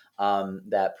 So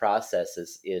that process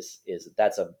is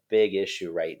that's a big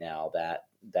issue right now.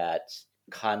 That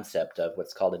concept of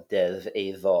what's called a dev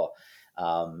evo,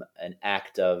 um, an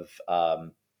act of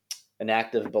um, an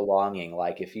act of belonging.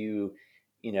 Like if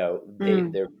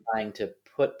Mm. they're trying to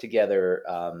put together,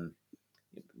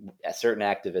 certain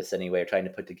activists anyway are trying to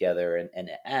put together an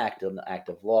act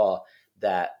of law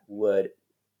that would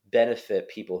benefit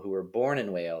people who were born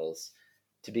in Wales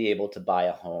to be able to buy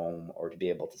a home or to be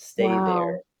able to stay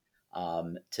there,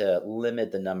 Wow. to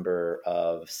limit the number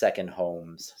of second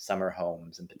homes, summer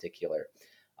homes in particular,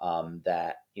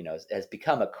 that has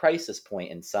become a crisis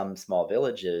point in some small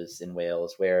villages in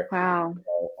Wales where Wow.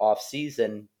 off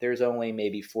season there's only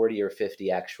maybe 40 or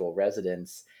 50 actual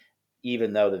residents,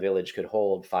 even though the village could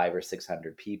hold 500 or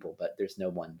 600 people, but there's no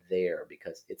one there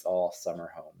because it's all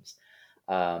summer homes.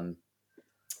 Um,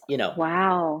 you know,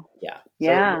 Wow. yeah.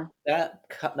 So Yeah.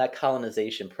 that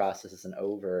colonization process isn't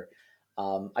over.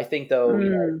 I think though,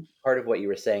 Mm. part of what you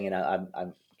were saying, and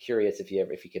I'm curious if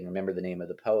you can remember the name of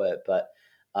the poet, but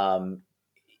um,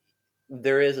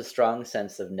 there is a strong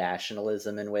sense of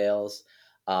nationalism in Wales,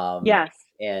 um, Yes.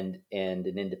 and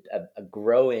a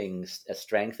growing, a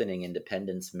strengthening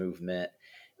independence movement.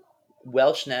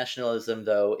 Welsh nationalism,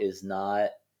 though, is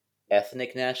not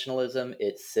ethnic nationalism;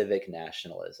 it's civic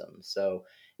nationalism. So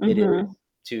it is Mm-hmm.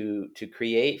 to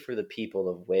create for the people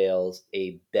of Wales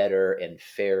a better and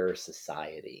fairer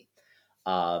society,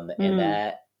 and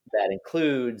Mm. that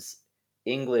includes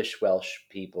English Welsh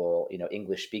people,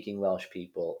 English speaking Welsh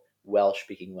people, Welsh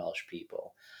speaking Welsh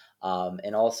people,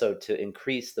 and also to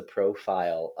increase the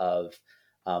profile of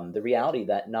the reality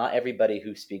that not everybody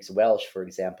who speaks Welsh, for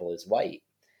example, is white.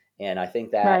 And I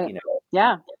think that Right.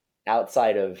 Yeah.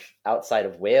 outside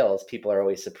of Wales, people are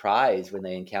always surprised when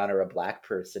they encounter a black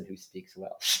person who speaks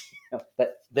Welsh.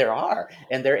 But there are,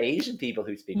 and there are Asian people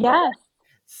who speak Welsh. Yes.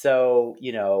 So,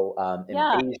 in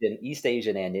Yeah. East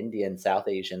Asian and Indian, South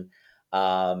Asian,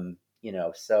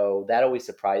 so that always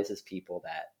surprises people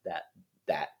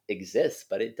that exists,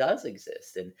 but it does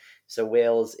exist. And so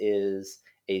Wales is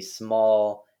a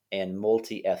small and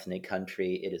multi-ethnic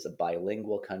country. It is a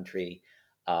bilingual country.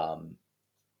 Um,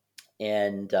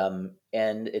 and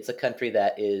it's a country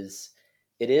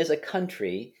it is a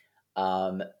country.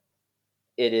 Um,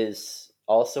 it is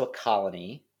also a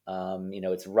colony.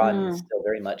 It's run Mm. still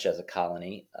very much as a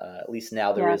colony. At least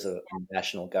now there is Yes. a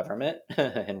national government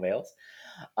in Wales.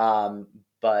 Um,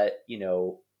 but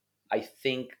I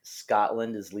think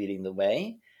Scotland is leading the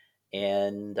way,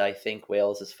 and I think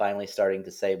Wales is finally starting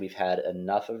to say we've had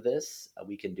enough of this.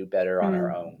 We can do better on our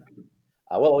Mm. own.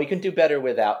 Well, we can do better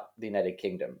without the United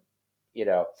Kingdom. You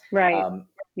know, Right. um,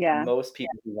 Yeah. most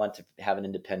people who want to have an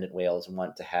independent Wales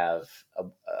want to have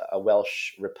a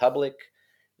Welsh republic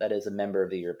that is a member of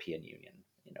the European Union.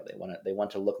 They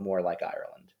want to look more like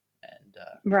Ireland, and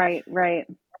Right. Right.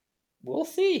 we'll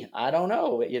see. I don't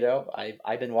know.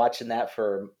 I've been watching that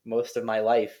for most of my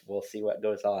life. We'll see what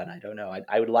goes on. I don't know.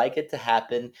 I would like it to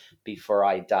happen before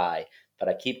I die, but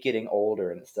I keep getting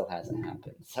older and it still hasn't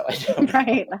happened. So I don't know.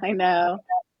 Right. I know.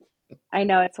 I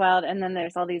know it's wild. And then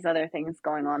there's all these other things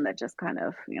going on that just kind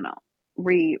of,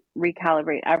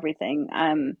 recalibrate everything.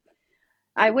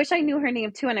 I wish I knew her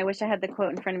name too, and I wish I had the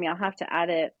quote in front of me. I'll have to add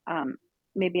it,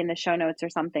 maybe in the show notes or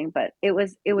something. But it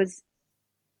was.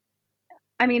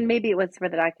 I mean, maybe it was for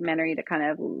the documentary to kind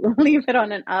of leave it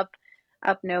on an up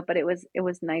note, but it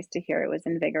was nice to hear. It was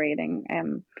invigorating.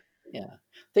 Yeah,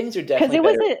 things are Because definitely it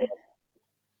was better. a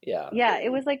Yeah. Yeah, it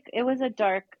was a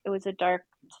dark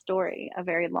story, a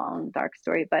very long dark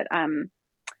story. But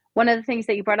one of the things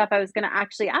that you brought up, I was going to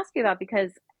actually ask you about,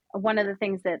 because one of the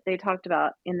things that they talked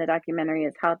about in the documentary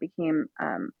is how it became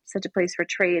such a place for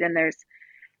trade. And there's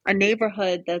a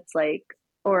neighborhood that's like,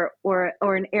 or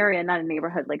an area, not a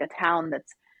neighborhood, like a town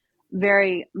that's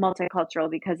very multicultural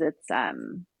because it's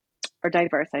or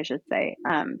diverse, I should say,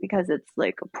 because it's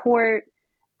like a port.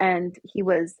 And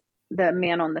the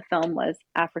man on the film was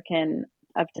African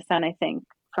of descent, I think,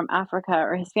 from Africa,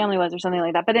 or his family was, or something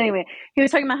like that. But anyway, he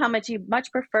was talking about how much he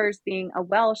much prefers being a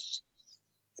Welsh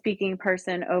speaking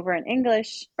person over an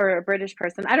English or a British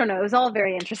person. I don't know. It was all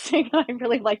very interesting. I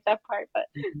really liked that part, but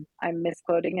Mhm. I'm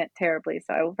misquoting it terribly,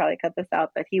 so I will probably cut this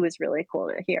out. But he was really cool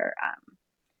to hear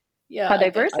Yeah, how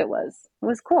diverse it was. It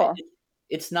was cool.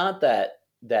 it's not that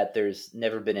there's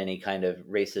never been any kind of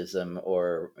racism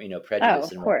or Oh,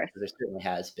 prejudice of in Wales. course. There certainly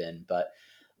has been, but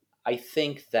I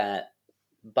think that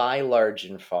by large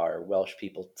and far, Welsh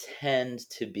people tend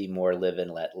to be more live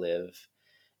and let live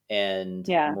and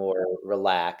Yeah. more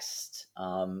relaxed.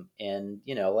 And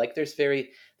like there's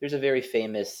a very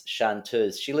famous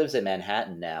chanteuse. She lives in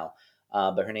Manhattan now,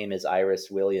 but her name is Iris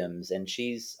Williams, and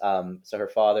she's so her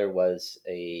father was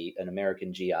a an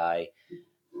American GI,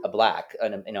 a black,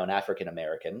 an African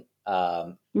American.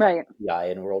 Right.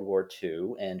 GI in World War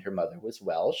II, and her mother was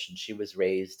Welsh, and she was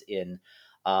raised in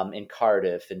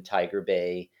Cardiff and Tiger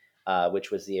Bay,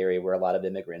 which was the area where a lot of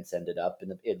immigrants ended up,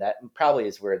 and that probably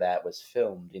is where that was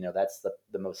filmed. That's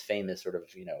the most famous sort of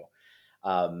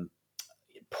um,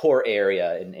 poor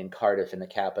area in Cardiff, in the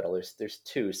capital. There's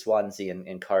two, Swansea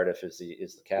and Cardiff is the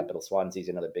capital. Swansea is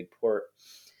another big port,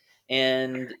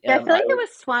 and Yeah, I feel I like it was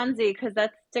was Swansea because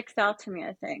that sticks out to me,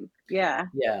 I think. Yeah.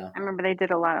 yeah. I remember they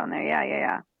did a lot on there. Yeah, yeah,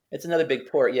 yeah. It's another big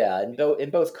port, yeah. And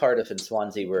both Cardiff and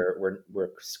Swansea were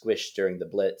squished during the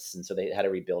Blitz, and so they had to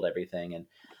rebuild everything. And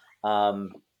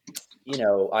um,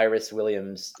 Iris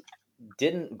Williams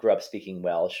didn't grow up speaking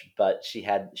Welsh, but she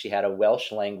had a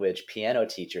Welsh language piano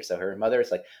teacher. So her mother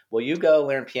was like, "Well, you go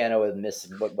learn piano with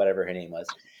Miss whatever her name was."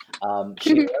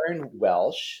 She learned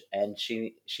Welsh, and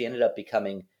she ended up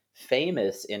becoming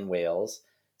famous in Wales,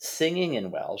 singing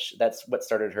in Welsh. That's what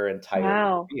started her entire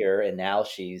Wow. career, and now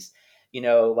she's,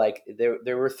 like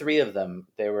there were three of them.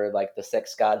 There were like the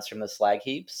sex gods from the slag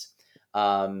heaps,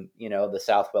 the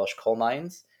South Welsh coal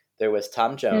mines. There was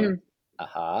Tom Jones, Mm,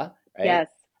 right? yes.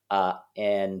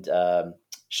 And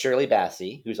Shirley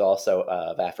Bassey, who's also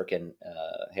of African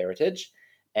heritage,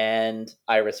 and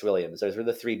Iris Williams. Those were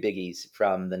the three biggies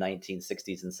from the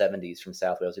 1960s and 70s from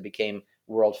South Wales who became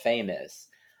world famous.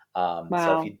 So if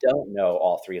Wow. you don't know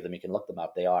all three of them, you can look them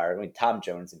up. They are, I mean, Tom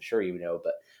Jones, I'm sure you know,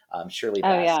 but Shirley Oh,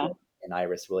 Bassey yeah. and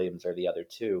Iris Williams are the other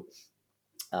two.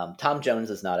 Tom Jones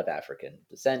is not of African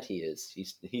descent. He's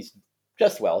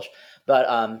just Welsh, but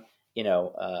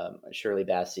Shirley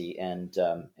Bassey and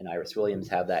Iris Williams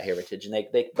have that heritage, and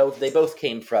they both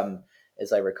came from,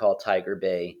 as I recall, Tiger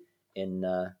Bay in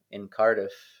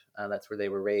Cardiff. That's where they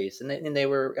were raised, and they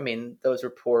were. I mean, those were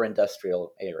poor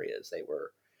industrial areas. They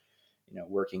were,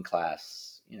 working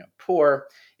class, poor.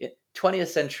 20th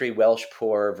century Welsh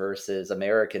poor versus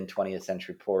American 20th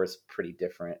century poor is pretty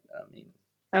different. I mean,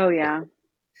 Oh, I yeah.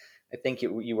 I think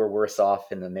you were worse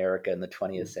off in America in the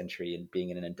 20th century and being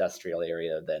in an industrial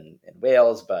area than in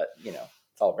Wales, but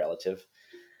it's all relative.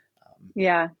 Um,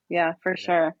 Yeah. Yeah, for yeah.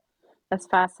 sure. That's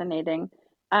fascinating.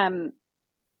 Um,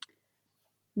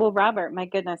 well, Robert, my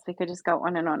goodness, we could just go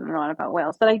on and on and on about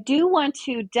whales. But I do want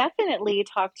to definitely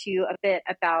talk to you a bit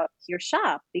about your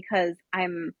shop, because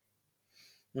hmm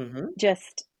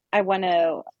just, I want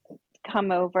to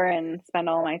come over and spend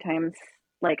all my time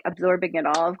like absorbing it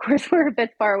all. Of course, we're a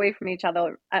bit far away from each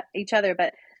other,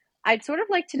 but I'd sort of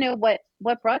like to know what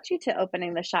brought you to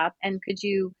opening the shop, and could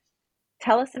you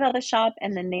tell us about the shop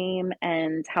and the name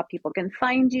and how people can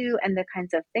find you and the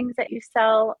kinds of things that you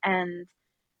sell, and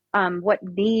what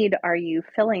need are you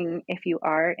filling if you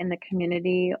are in the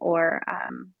community, or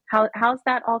how's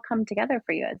that all come together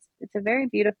for you? It's a very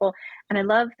beautiful, and I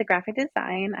love the graphic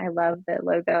design. I love the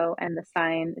logo and the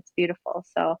sign. It's beautiful.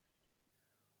 So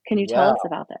can you tell Well, us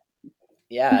about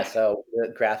yeah. it? So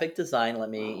the graphic design, let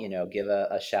me, give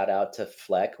a shout out to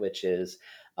Fleck, which is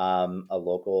a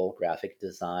local graphic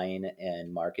design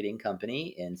and marketing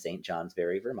company in St.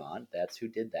 Johnsbury, Vermont. That's who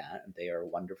did that. They are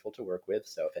wonderful to work with.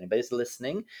 So if anybody's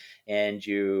listening and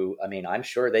I mean, I'm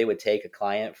sure they would take a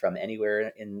client from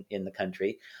anywhere in the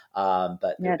country, but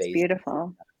they're Yeah, it's based in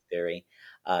beautiful. Very.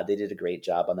 They did a great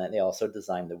job on that. They also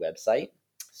designed the website.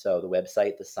 So the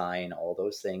website, the sign, all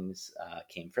those things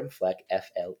came from Fleck,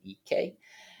 Flek.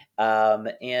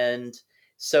 And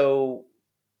so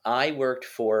I worked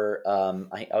for,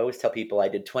 I always tell people I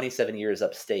did 27 years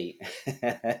upstate.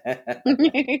 And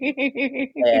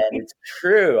it's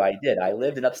true, I did. I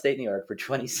lived in upstate New York for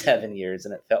 27 years,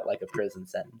 and it felt like a prison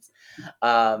sentence.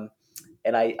 Um,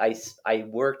 and I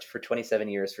worked for 27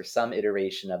 years for some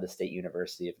iteration of the State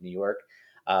University of New York,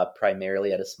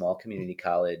 primarily at a small community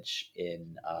college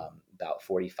in about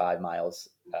 45 miles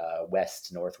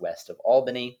northwest of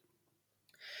Albany.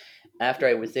 After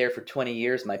I was there for 20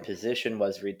 years, my position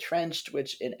was retrenched,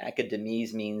 which in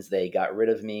academies means they got rid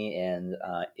of me, and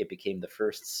it became the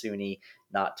first SUNY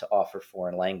not to offer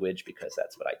foreign language because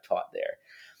that's what I taught there.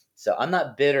 So I'm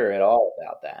not bitter at all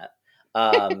about that.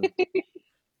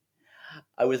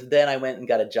 I went and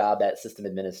got a job at system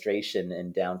administration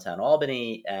in downtown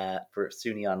Albany for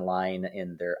SUNY Online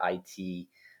in their IT,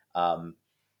 um,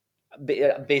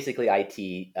 basically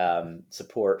IT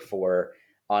support for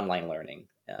online learning,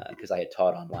 because I had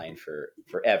taught online for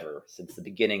forever, since the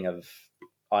beginning of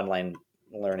online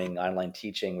learning, online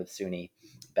teaching with SUNY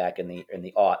back in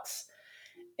the aughts.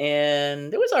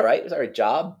 And it was all right. It was all right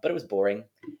job, but it was boring.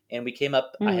 And we came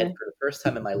up. I had, Mm, for the first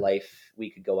time in my life, we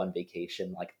could go on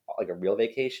vacation, like a real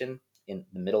vacation, in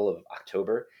the middle of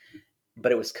October.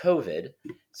 But it was COVID,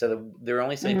 so there were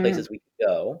only so many mm. places we could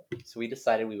go. So we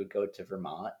decided we would go to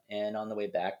Vermont. And on the way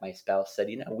back, my spouse said,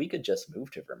 we could just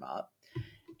move to Vermont.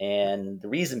 And the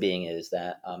reason being is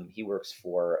that he works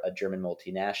for a German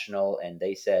multinational, and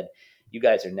they said, "You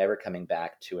guys are never coming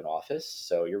back to an office,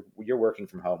 so you're working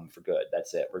from home for good.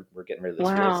 That's it. We're getting rid of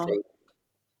this real Wow. estate,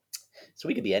 so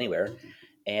we could be anywhere."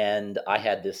 And I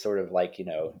had this sort of like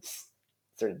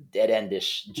sort of dead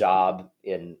endish job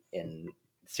in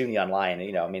SUNY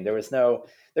Online. I mean, there was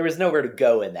nowhere to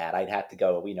go in that. I'd have to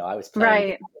go. I was planning to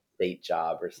get Right. a state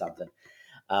job or something,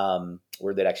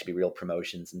 where there'd actually be real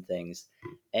promotions and things.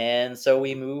 And so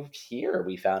we moved here.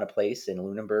 We found a place in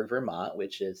Lunenburg, Vermont,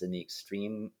 which is in the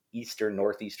extreme eastern,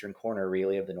 northeastern corner,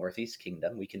 really, of the Northeast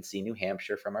Kingdom. We can see New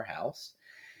Hampshire from our house.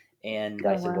 And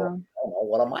I Oh, said, well, wow. I don't know,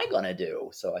 what am I going to do?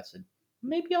 So I said,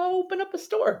 maybe I'll open up a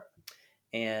store.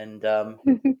 And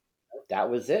that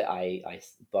was it. I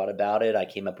thought about it. I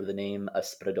came up with the name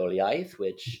Ysbrydoliaeth,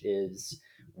 which is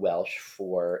Welsh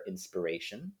for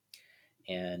inspiration,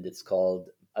 and it's called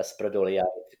Ysbrydoliaeth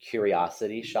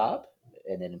Curiosity Shop,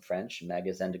 and then in French,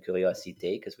 Magasin de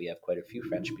Curiosité, because we have quite a few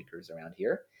French speakers around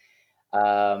here.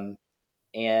 Um,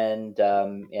 and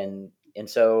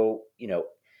so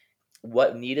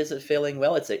what need is it filling?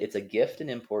 Well, it's a gift and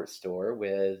import store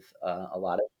with a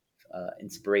lot of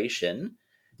inspiration,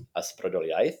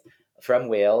 Ysbrydoliaeth, from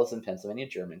Wales and Pennsylvania,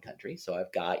 German country. So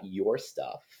I've got your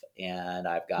stuff, and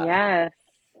Yes.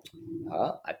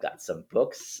 I've got some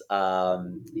books,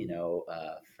 from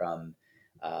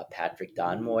Patrick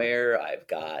Donmoyer. I've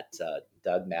got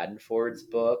Doug Maddenford's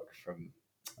book from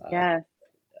uh, Yes.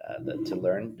 the To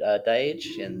Learn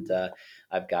Diage, and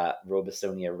I've got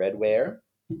Robisonia Redware.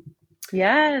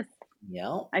 Yes.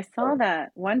 Yeah, I saw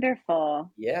that.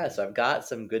 Wonderful. yeah. So I've got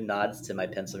some good nods to my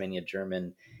Pennsylvania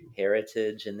German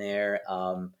heritage in there.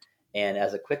 And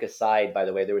as a quick aside, by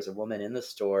the way, there was a woman in the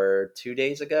store 2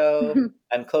 days ago.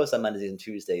 I'm closed on Mondays and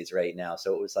Tuesdays right now,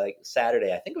 so it was like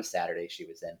Saturday. I think it was Saturday she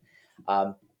was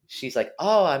in. She's like,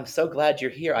 "Oh, I'm so glad you're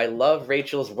here. I love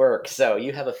Rachel's work. So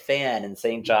you have a fan in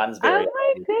St. Johnsbury." Oh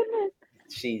my goodness.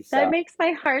 She's That makes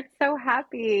my heart so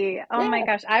happy. Oh my yeah,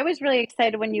 gosh. I was really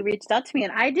excited when you reached out to me,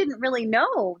 and I didn't really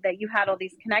know that you had all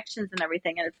these connections and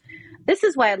everything. And this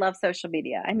is why I love social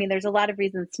media. I mean, there's a lot of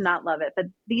reasons to not love it, but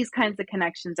these kinds of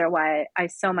connections are why I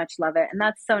so much love it. And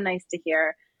that's so nice to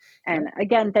hear. yeah, And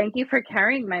again, thank you for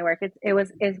carrying my work. It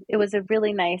was a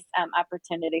really nice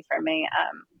opportunity for me.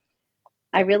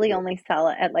 I really only sell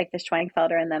it at like the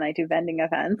Schwenkfelder, and then I do vending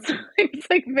events. It's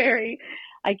like very,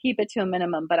 I keep it to a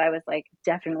minimum, but I was like,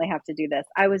 definitely have to do this.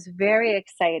 I was very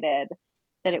excited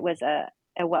that it was a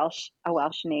Welsh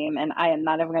name, and I am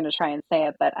not ever going to try and say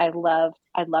it, but I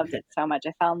loved it so much.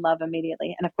 I fell in love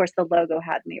immediately, and of course the logo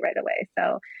had me right away.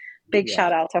 So big yeah,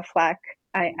 shout out to Fleck.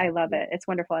 I love it. It's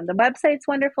wonderful, and the website's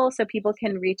wonderful, so people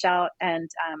can reach out and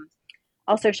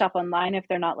also shop online if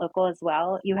they're not local as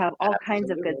well. You have all kinds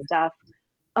of good absolutely. stuff.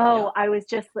 Yeah, Oh, I was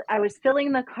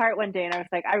filling the cart one day and I was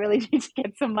like, I really need to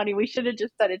get some money. We should have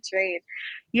just done a trade.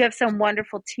 You have some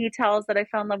wonderful tea towels that I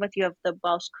fell in love with. You have the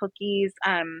Welsh cookies,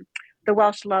 the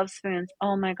Welsh love spoons.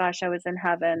 Oh my gosh, I was in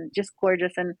heaven. Just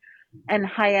gorgeous and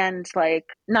high end, like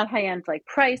not high end like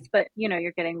price, but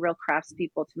you're getting real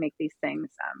craftspeople to make these things.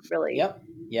 Really, yep,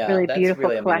 yeah. really That's beautiful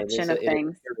really. I mean, it collection is. of It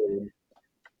things. is.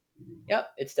 Yeah,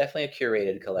 it's definitely a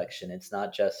curated collection. It's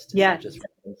not Yes. just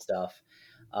random stuff.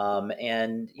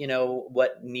 And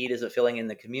what need is it filling in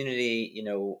the community?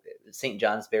 St.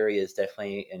 Johnsbury is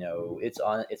definitely, it's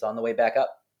on the way back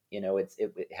up.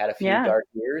 It had a few Yeah. dark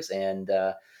years, and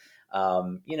it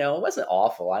wasn't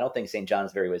awful. I don't think St.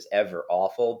 Johnsbury was ever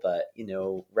awful, but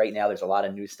right now there's a lot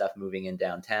of new stuff moving in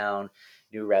downtown,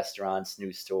 new restaurants,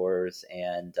 new stores,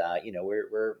 and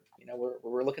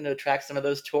we're looking to attract some of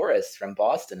those tourists from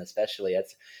Boston, especially.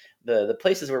 That's the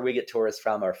places where we get tourists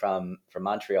from are from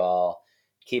Montreal,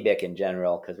 Quebec in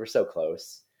general, because we're so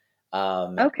close.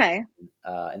 Um, Okay.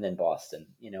 and then Boston.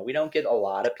 We don't get a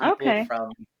lot of people Okay.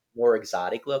 from more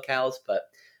exotic locales, but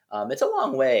it's a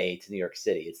long way to New York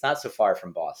City. It's not so far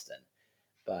from Boston,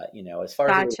 but as far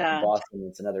as away from Gotcha. Boston,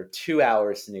 it's another 2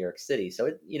 hours to New York City.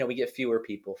 So we get fewer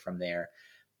people from there,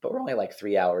 but we're only like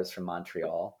 3 hours from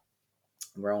Montreal.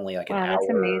 We're only like an Wow, that's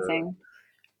hour. amazing.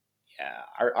 Yeah,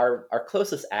 our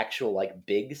closest actual like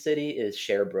big city is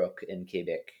Sherbrooke in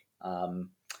Quebec.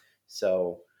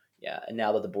 So yeah, and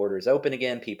now that the border is open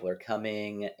again, people are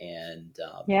coming, and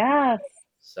Yes.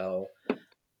 so.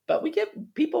 But we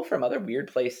get people from other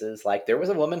weird places. Like there was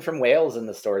a woman from Wales in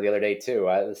the store the other day too.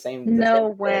 The same No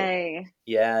day. way.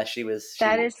 Yeah, she was.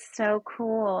 That is so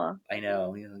cool. I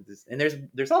know. And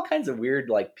there's all kinds of weird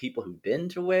like people who've been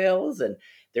to Wales, and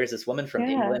there's this woman from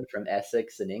Yeah. England, from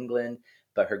Essex in England,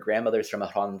 but her grandmother's from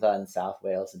Rhondda in South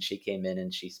Wales, and she came in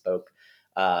and she spoke.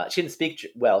 She didn't speak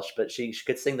Welsh, but she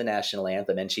could sing the national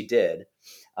anthem, and she did.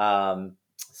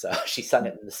 So she sung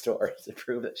it in the store to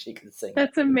prove that she could sing it.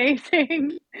 That's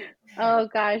amazing. Oh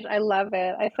gosh, I love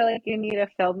it. I feel like you need a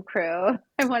film crew.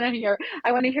 I want to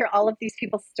hear all of these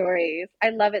people's stories. I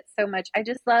love it so much. I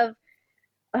just love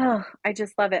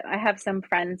it. I have some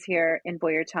friends here in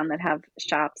Boyertown that have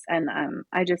shops, and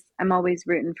I'm always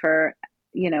rooting for,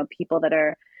 people that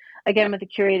are, again, with the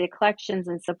curated collections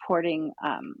and supporting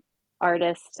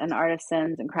artists and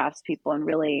artisans and craftspeople, and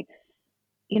really,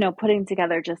 putting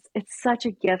together, just it's such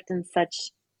a gift, and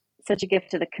such a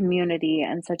gift to the community,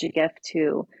 and such a gift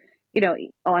to,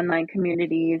 online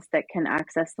communities that can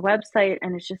access the website.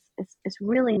 And it's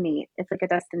really neat. It's like a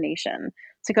destination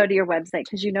to go to your website,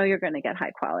 because you're going to get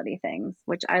high quality things,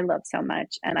 which I love so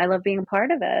much, and I love being a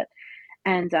part of it.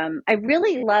 And I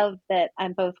really love that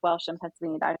I'm both Welsh and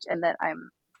Pennsylvania Dutch, and that I'm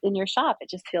in your shop. It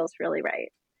just feels really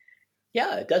right.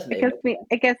 Yeah, it does It make gives me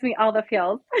it gives me all the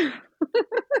feels.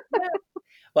 yeah.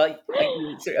 Well,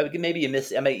 maybe you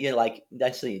missed. I mean, like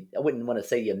actually, I wouldn't want to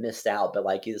say you missed out, but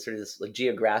like you sort of just like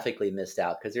geographically missed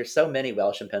out because there's so many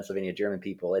Welsh and Pennsylvania German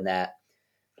people in that,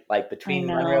 like I between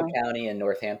Monroe know. County and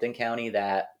Northampton County,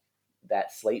 that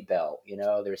slate belt.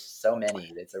 There's so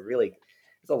many. It's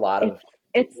a lot It's of.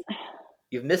 it's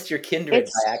You've missed your kindred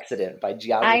it's by accident, by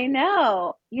geography. I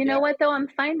know. You Yeah, know what, though? I'm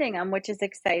finding them, which is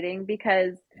exciting,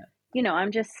 because, yeah.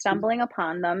 I'm just stumbling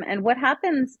upon them. And what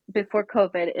happens before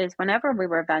COVID is, whenever we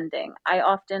were vending, I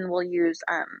often will use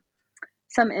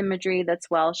some imagery that's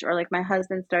Welsh, or like my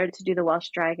husband started to do the Welsh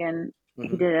dragon. He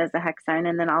Hmm. did it as a hex sign,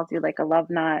 and then I'll do like a love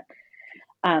knot.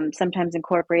 Sometimes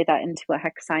incorporate that into a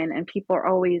hex sign, and people are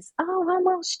always, "Oh, I'm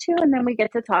Welsh too," and then we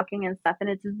get to talking and stuff, and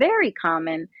it's very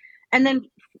common. And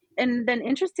then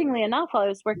interestingly enough, while I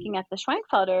was working at the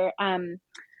Schwenkfelder,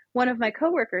 one of my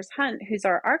coworkers, Hunt, who's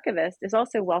our archivist, is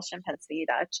also Welsh and Pennsylvania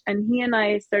Dutch, and he and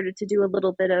I started to do a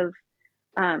little bit of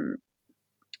um,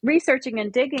 researching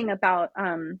and digging about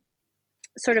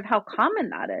sort of how common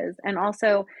that is, and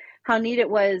also how neat it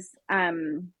was.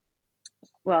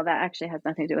 Well, that actually has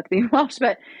nothing to do with being Welsh,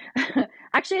 but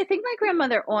actually, I think my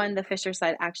grandmother on the Fisher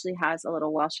side actually has a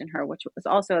little Welsh in her, which was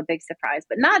also a big surprise,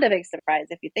 but not a big surprise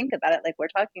if you think about it, like we're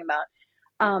talking about.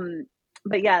 Um,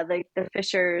 but yeah, like the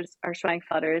Fishers are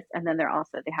Schwenkfelders, and then they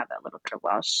have that little bit of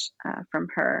Welsh from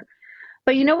her.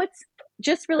 But what's,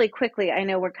 just really quickly, I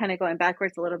know we're kind of going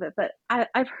backwards a little bit, but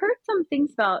I've heard some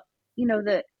things about,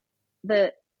 the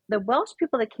the the Welsh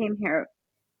people that came here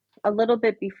a little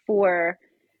bit before,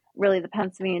 really, the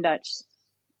Pennsylvania Dutch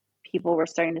people were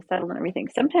starting to settle and everything.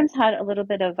 Sometimes had a little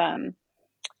bit of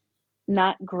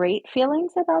not great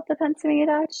feelings about the Pennsylvania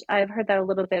Dutch. I've heard that a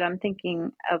little bit. I'm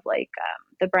thinking of like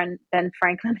the Ben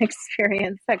Franklin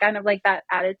experience, that kind of like that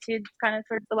attitude kind of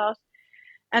towards the Welsh.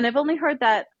 And I've only heard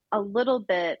that a little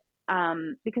bit,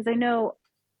 because I know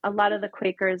a lot of the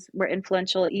Quakers were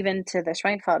influential even to the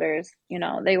Schwenkfelders.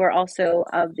 They were also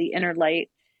of the Inner Light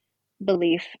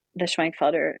belief, the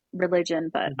Schwenkfelder religion,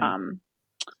 but Hmm.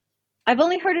 I've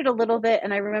only heard it a little bit,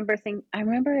 and I remember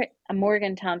a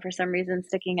Morgantown for some reason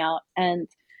sticking out, and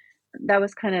that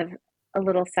was kind of a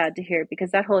little sad to hear,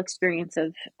 because that whole experience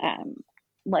of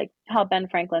like how Ben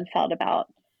Franklin felt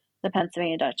about the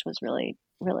Pennsylvania Dutch was really,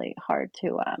 really hard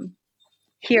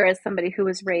hear as somebody who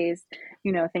was raised,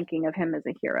 thinking of him as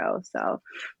a hero. So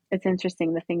it's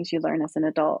interesting the things you learn as an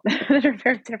adult that are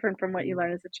very different from what you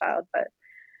learn as a child. But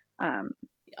um,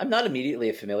 I'm not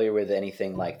immediately familiar with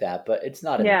anything like that, but it's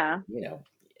not an, yeah, you know,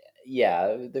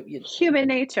 yeah, human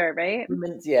nature, right?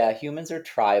 humans are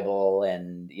tribal,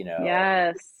 and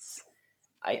Yes,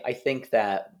 I think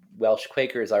that Welsh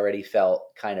Quakers already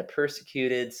felt kind of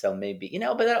persecuted, so maybe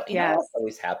but that, yes, that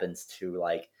always happens too.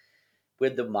 Like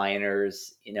with the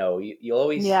miners, you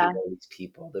always hear yeah, these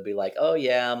people. They'll be like, "Oh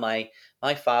yeah, my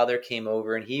father came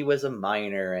over and he was a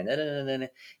miner," and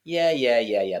yeah, yeah,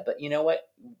 yeah, yeah. But you know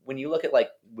what? When you look at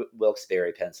like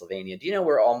Wilkes-Barre, Pennsylvania, do you know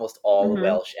where almost all the hmm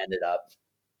Welsh ended up?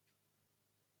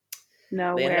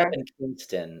 They ended up nowhere. in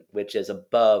Kingston, which is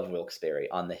above Wilkes-Barre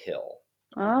on the hill.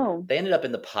 Oh, They ended up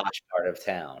in the posh part of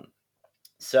town.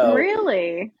 So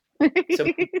really?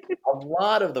 So a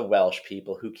lot of the Welsh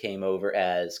people who came over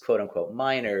as quote unquote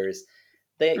miners,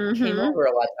 they came hmm over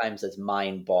a lot of times as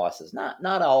mine bosses. Not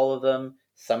all of them.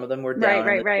 Some of them were Right, down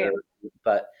in right, the right. dirt,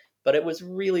 but it was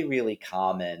really really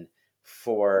common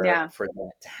Yeah, for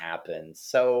that to happen.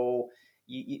 So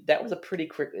that was a pretty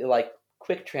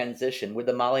quick transition with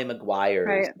the Molly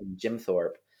Maguires right, and Jim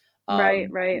Thorpe.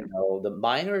 right, right. The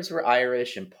miners were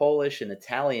Irish and Polish and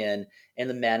Italian, and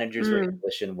the managers were Mm,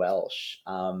 English and Welsh.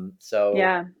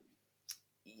 So yeah.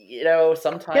 Yeah,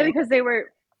 sometimes, because they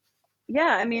were,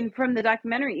 yeah, I mean, from the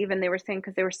documentary, even they were saying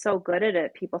because they were so good at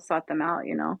it, people sought them out.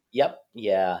 yep,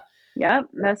 yeah. Yep,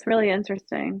 that's really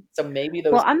interesting. So maybe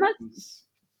Well, those I'm not, things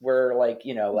were like,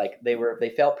 like they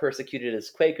felt persecuted as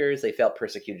Quakers, they felt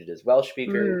persecuted as Welsh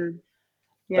speakers,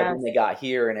 but yes, then they got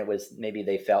here and it was maybe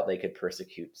they felt they could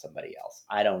persecute somebody else.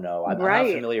 I don't know. I'm not right.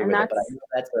 familiar And with it, but I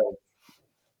know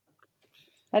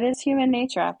that is human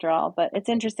nature after all. But it's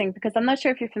interesting because I'm not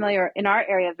sure if you're familiar in our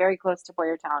area, very close to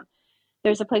Boyertown.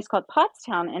 There's a place called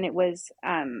Pottstown, and it was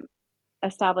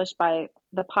established by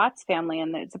the Potts family,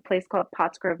 and it's a place called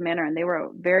Pottsgrove Manor, and they were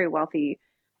a very wealthy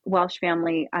Welsh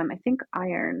family. I think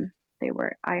iron. They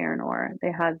were iron ore.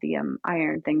 They had the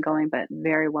iron thing going, but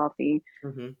very wealthy.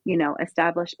 hmm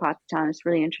Established Pottstown. It's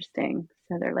really interesting.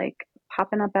 So they're like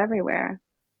popping up everywhere.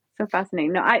 So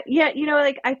fascinating. No, yeah,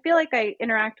 like I feel like I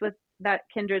interact with that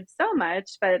kindred so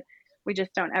much, but we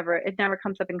just don't ever, it never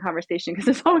comes up in conversation because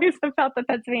it's always about the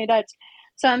Pennsylvania Dutch.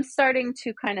 So I'm starting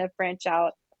to kind of branch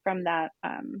out from that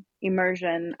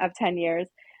immersion of 10 years.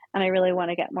 And I really want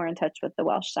to get more in touch with the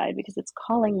Welsh side because it's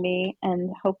calling me,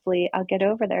 and hopefully I'll get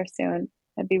over there soon.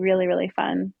 It'd be really, really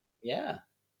fun. yeah.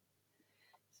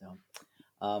 So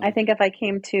I um think if I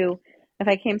came to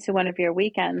one of your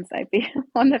weekends, I'd be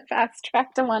on the fast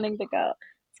track to wanting to go.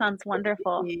 Sounds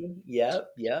wonderful. yep,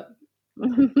 yep.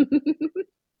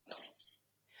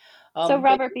 So, But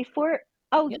Robert,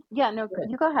 oh, yeah, yeah, no, go ahead.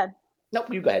 you go ahead.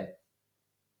 Nope, you go ahead.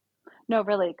 No,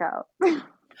 really, go.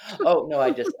 Oh no,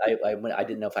 I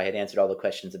didn't know if I had answered all the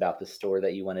questions about the store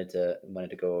that you wanted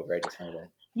to go over. I just wanted to.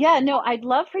 Yeah, no, I'd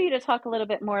love for you to talk a little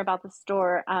bit more about the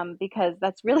store because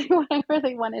that's really what I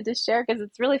really wanted to share because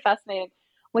it's really fascinating.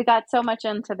 We got so much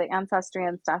into the ancestry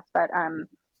and stuff, but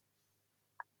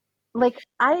like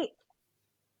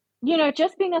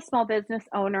just being a small business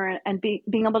owner and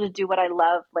being able to do what I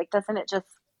love, like, doesn't it just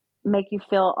make you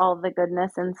feel all the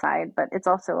goodness inside? But it's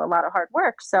also a lot of hard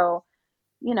work. So,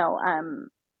 you know,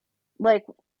 like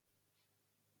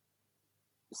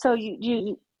So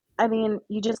I mean,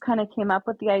 you just kind of came up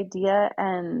with the idea,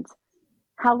 and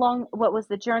what was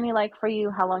the journey like for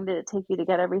you? How long did it take you to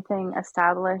get everything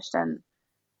established? And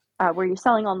were you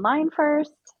selling online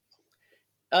first?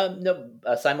 No,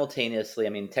 simultaneously. I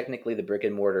mean, technically the brick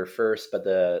and mortar first, but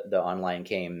the online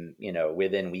came,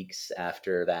 within weeks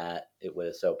after that. It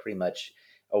was so pretty much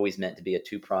always meant to be a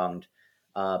two-pronged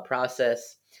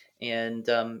process. And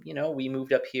we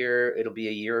moved up here. It'll be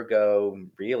a year ago.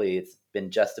 Really, it's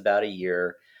been just about a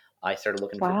year. I started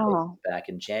looking for places Wow. back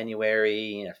in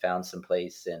January, and I found some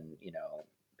place in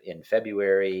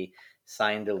February,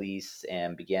 signed a lease,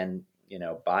 and began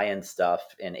buying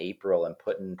stuff in April and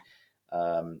putting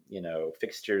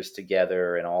fixtures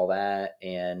together and all that,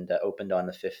 and opened on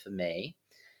the 5th of May.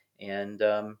 And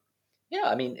yeah,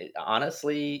 I mean,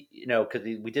 honestly, because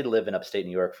we did live in upstate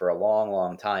New York for a long,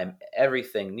 long time,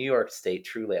 everything, New York State,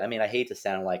 truly, I mean, I hate to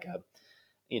sound like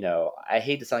I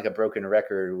hate to sound like a broken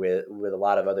record with a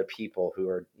lot of other people who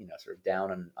are, sort of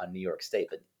down on New York State,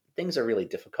 but things are really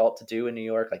difficult to do in New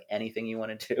York, like anything you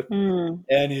want to do. Mm,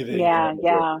 Anything you yeah, want to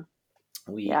do. yeah,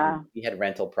 we yeah. we had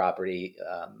rental property.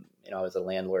 I was a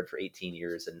landlord for 18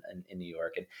 years in New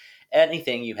York, and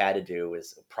anything you had to do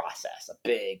was a process, a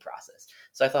big process.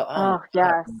 So I thought, oh my Oh,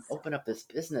 god, yes. I'm gonna open up this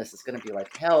business. It's going to be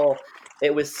like hell.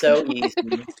 It was so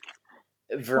easy.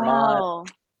 Vermont, Wow.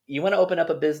 you want to open up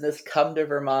a business, come to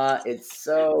Vermont. It's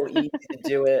so easy to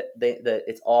do it.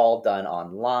 It's all done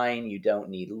online. You don't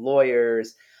need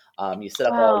lawyers. You set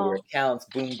up all your Wow. accounts,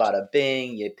 boom, bada,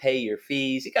 bing. You pay your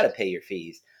fees. You got to pay your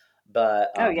fees,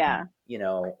 but Oh yeah. you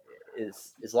know,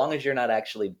 as long as you're not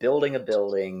actually building a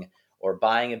building or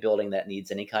buying a building that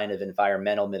needs any kind of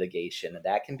environmental mitigation,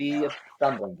 that can be a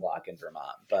stumbling block in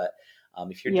Vermont. But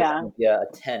if you're just Yeah. going to be a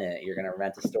tenant, you're going to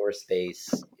rent a store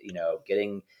space.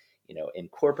 Getting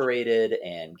incorporated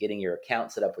and getting your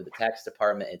account set up with the tax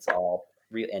department. It's all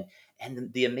real.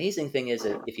 And the amazing thing is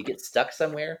that if you get stuck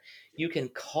somewhere, you can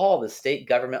call the state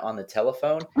government on the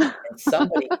telephone and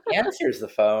somebody answers the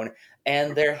phone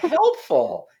and they're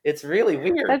helpful. It's really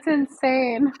weird. That's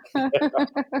insane. So,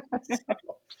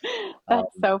 That's um,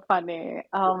 so funny.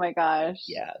 Oh my gosh.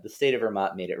 yeah, the state of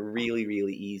Vermont made it really,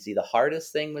 really easy. The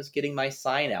hardest thing was getting my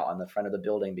sign out on the front of the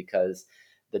building because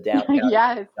the downtown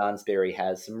Yes. Johnsbury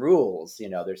has some rules.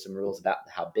 There's some rules about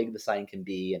how big the sign can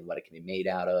be and what it can be made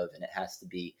out of, and it has to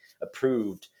be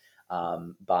approved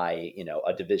by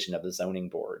a division of the zoning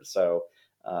board. So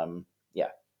yeah,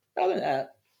 other than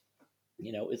that,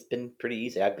 it's been pretty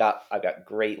easy. I've got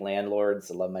great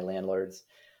landlords. I love my landlords.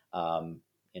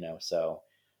 So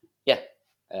yeah,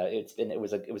 it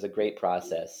was a great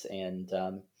process, and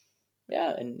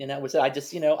yeah, and that was it. I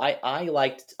just I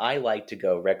like to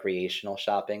go recreational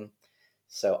shopping,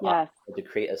 so I Yes. wanted to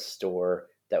create a store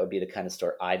that would be the kind of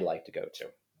store I'd like to go to,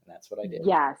 and that's what I did.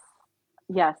 Yes.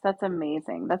 Yes, that's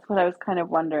amazing. That's what I was kind of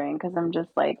wondering because I'm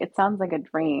just like, it sounds like a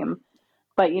dream.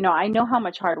 But I know how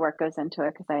much hard work goes into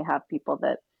it because I have people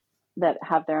that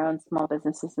have their own small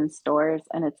businesses and stores,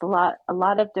 and it's a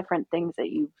lot of different things that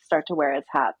you start to wear as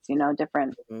hats,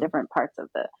 different Mhm. different parts of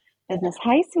the business.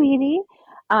 Hi, sweetie.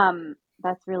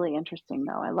 That's really interesting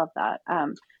though. I love that.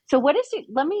 So what is it?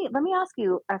 Let me ask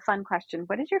you a fun question.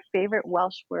 What is your favorite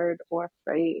Welsh word or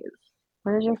phrase?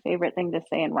 What is your favorite thing to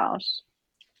say in Welsh?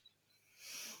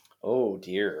 Oh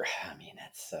dear, I mean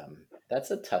that's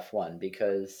a tough one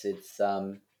because it's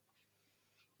like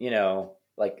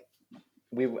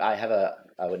I have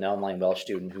an online Welsh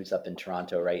student who's up in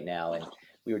Toronto right now, and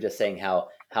we were just saying how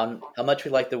much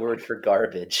we like the word for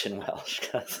garbage in Welsh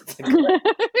because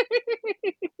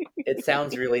it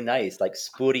sounds really nice, like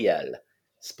spuriel.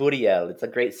 Spuriel. It's a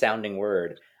great sounding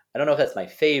word. I don't know if that's my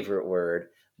favorite word,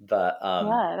 but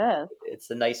Yeah, it it's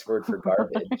a nice word for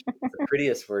garbage. It's the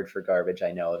prettiest word for garbage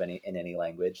I know of in any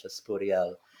language. A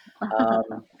spuriel.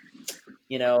 Um,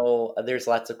 there's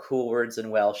lots of cool words in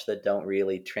Welsh that don't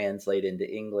really translate into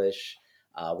English.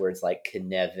 Words like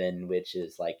cynefin, which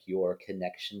is like your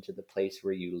connection to the place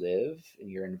where you live in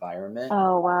your environment.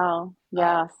 Oh, wow. Uh,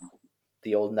 Yes.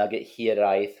 the old nugget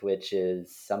hiraeth, which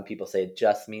is some people say it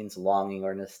just means longing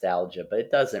or nostalgia, but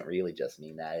it doesn't really just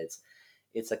mean that.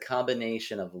 It's a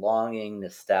combination of longing,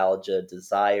 nostalgia,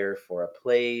 desire for a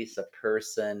place, a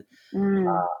person,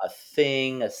 Mm, a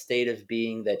thing, a state of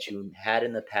being that you had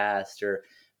in the past or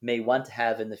may want to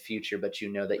have in the future, but you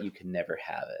know that you can never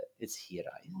have it. It's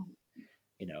hiraeth.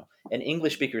 And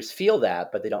English speakers feel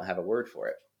that, but they don't have a word for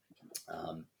it.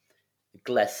 Um,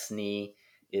 Glesni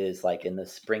is like in the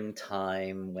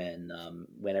springtime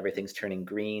when everything's turning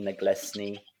green. A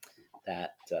glesni.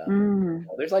 That mm,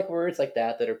 there's like words like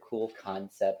that are cool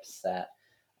concepts that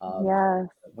um, yes.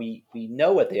 we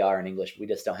know what they are in English. We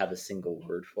just don't have a single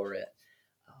word for it.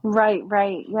 Um, Right,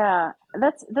 right. Yeah.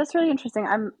 That's really interesting.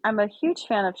 I'm a huge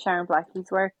fan of Sharon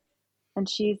Blackie's work, and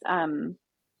she's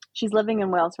living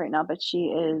in Wales right now, but she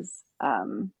is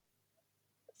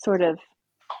sort of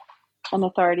an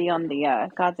authority on the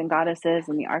gods and goddesses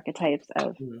and the archetypes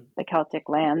of mhm. the Celtic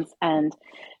lands, and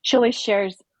she always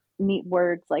shares neat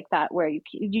words like that where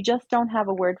you just don't have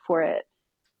a word for it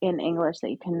in English that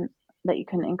you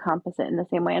can encompass it in the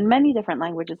same way. And many different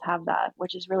languages have that,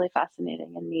 which is really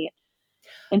fascinating and neat.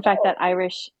 In fact, that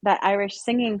Irish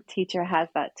singing teacher has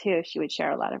that too. She would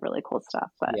share a lot of really cool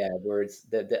stuff. But Yeah, words.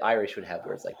 The Irish would have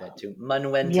words like that too.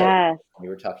 Manuenta, yes. we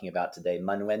were talking about today.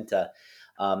 Manuenta.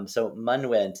 So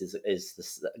manuent is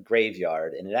this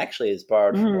graveyard, and it actually is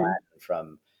borrowed from Mm. Latin,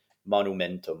 from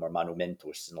monumentum or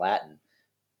monumentus in Latin.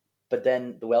 But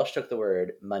then the Welsh took the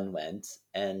word manuent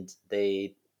and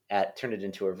they turned it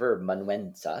into a verb,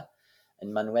 manuenta,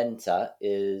 and manuenta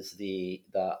is the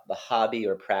hobby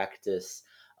or practice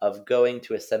of going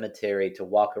to a cemetery to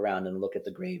walk around and look at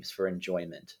the graves for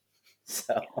enjoyment.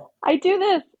 So, I do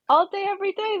this all day,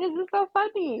 every day. This is so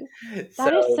funny.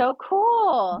 That is so so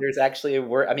cool. there's actually a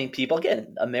word. I mean, people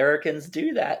again, Americans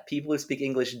do that. People who speak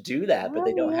English do that, but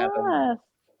they don't have a Oh, yes.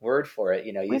 word for it.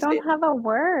 You We say, don't have a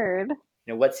word.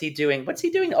 what's he doing? What's he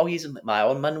doing? Oh, he's my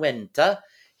own manuenta.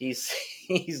 He's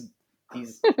he's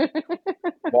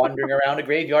wandering around a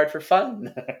graveyard for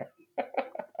fun.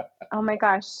 Oh my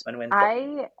gosh. When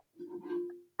I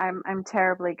I'm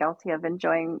terribly guilty of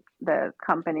enjoying the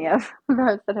company of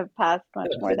those that have passed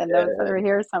much more the than those that are dead.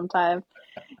 here sometimes.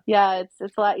 Yeah,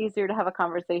 it's a lot easier to have a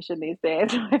conversation these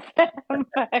days with them,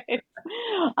 but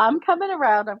I'm coming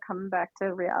around. I'm coming back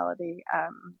to reality.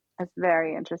 It's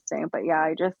very interesting, but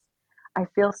yeah, I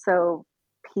feel so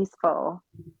peaceful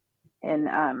in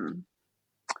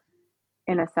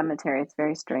in a cemetery. It's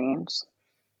very strange,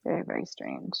 very very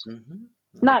strange. Hmm.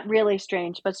 Not really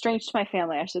strange, but strange to my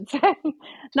family, I should say.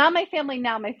 Not my family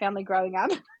now, my family growing up.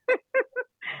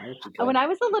 There you When go. I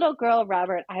was a little girl,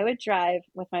 Robert, I would drive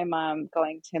with my mom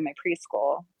going to my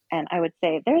preschool, and I would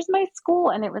say, "There's my school,"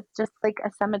 and it was just like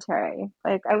a cemetery.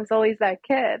 Like I was always that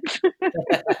kid.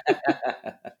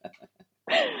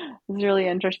 It was really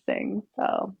interesting.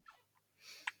 So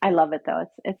I love it though.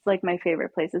 It's like my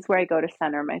favorite place. It's where I go to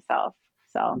center myself.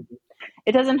 So Mhm.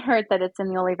 it doesn't hurt that it's in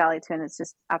the Ole Valley too, and it's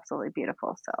just absolutely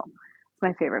beautiful. So it's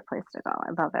my favorite place to go.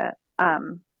 I love it.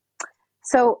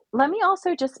 So let me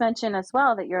also just mention as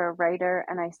well that you're a writer,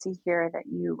 and I see here that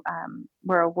you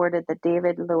were awarded the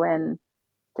David Lewin,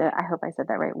 I hope I said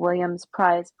that right, Williams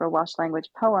Prize for Welsh Language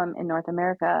Poem in North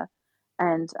America,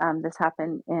 and this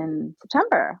happened in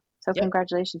September. So Yep.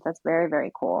 congratulations, that's very,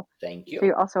 very cool. Thank So you.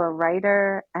 you're also a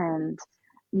writer, and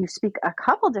you speak a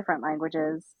couple different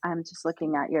languages. I'm just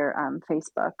looking at your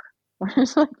Facebook, which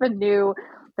is like the new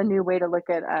way to look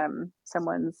at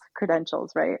someone's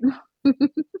credentials, right?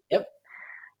 Yep.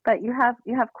 But you have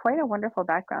quite a wonderful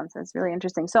background, so it's really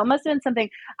interesting. So it must have been something.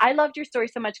 I loved your story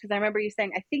so much because I remember you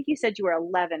saying, I think you said you were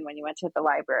 11 when you went to the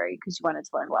library because you wanted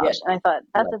to learn Yeah. Welsh, and I thought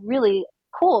that's a really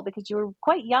cool because you were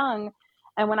quite young.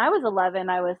 And when I was 11,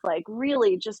 I was like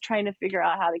really just trying to figure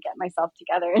out how to get myself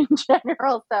together in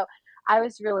general. So I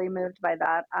was really moved by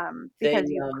that They because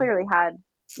you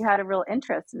had a real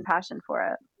interest and passion for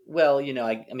it. well,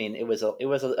 I mean, it was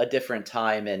a different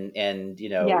time, and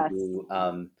Yes. you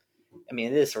I mean,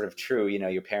 it is sort of true.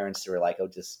 Your parents were like, "Oh,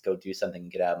 just go do something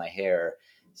and get out of my hair."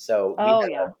 So we Oh had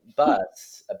yeah. a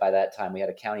bus. By that time, we had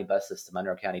a county bus system,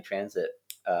 Monroe County Transit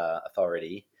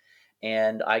Authority,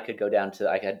 and I could go down to.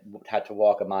 I had to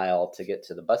walk a mile to get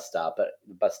to the bus stop, but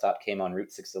the bus stop came on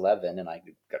Route 611, and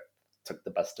took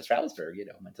the bus to Stroudsburg.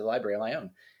 Went to the library on my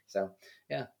own. So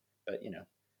yeah, but it was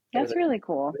That's really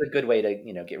cool. a good way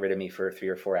to get rid of me for 3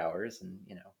 or 4 hours, and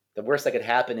the worst that could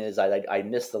happen is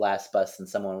I'd miss the last bus and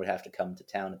someone would have to come to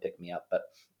town and pick me up. But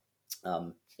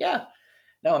yeah,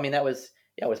 no, I mean that was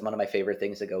yeah, it was one of my favorite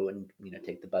things to go and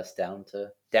take the bus down to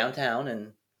downtown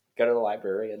and go to the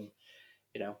library and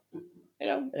you know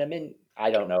and I mean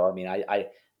I don't know, I mean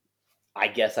I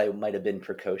guess I might have been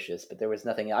precocious, but there was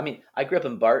nothing. I mean, I grew up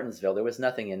in Bartonsville. There was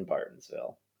nothing in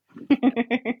Bartonsville.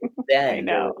 I Then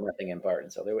there was know. nothing in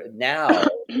Bartonsville. Now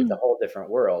it's a whole different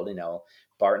world.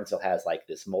 Bartonsville has like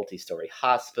this multi-story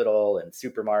hospital and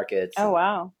supermarkets, Oh and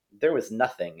wow. there was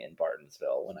nothing in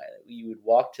Bartonsville. When I you would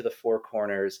walk to the Four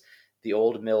Corners, the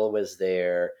old mill was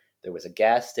there. There was a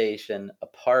gas station, a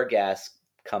Par gas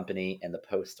company, and the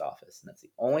post office, and that's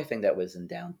the only thing that was in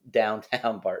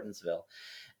downtown Bartonsville.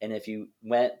 And if you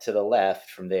went to the left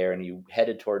from there and you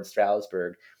headed towards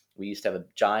Stroudsburg, we used to have a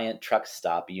giant truck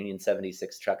stop, a Union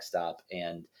 76 truck stop,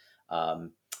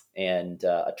 um, and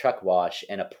a truck wash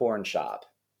and a porn shop.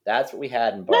 That's what we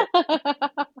had in Bart.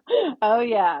 Oh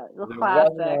yeah, the There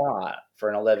wasn't a classic, lot for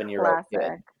an 11-year-old kid.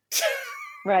 classic.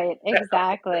 Right,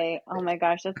 exactly. Oh my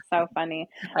gosh, that's so funny.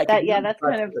 I could That use yeah, the that's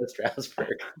bus kind to go to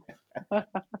Stroudsburg.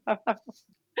 of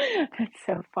that's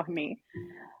so funny.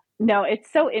 No,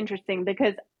 it's so interesting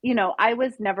because, I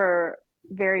was never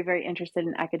very, very interested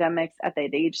in academics at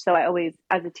that age. So I always,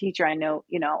 as a teacher, I know,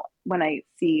 when I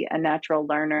see a natural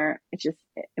learner, it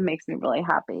makes me really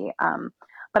happy.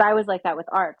 But I was like that with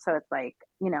art. So it's like,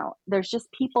 there's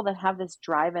just people that have this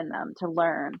drive in them to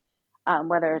learn,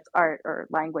 whether it's art or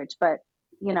language. But,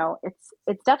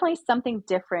 it's definitely something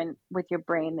different with your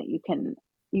brain that you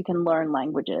can learn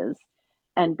languages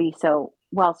and be so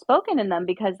well spoken in them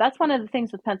because that's one of the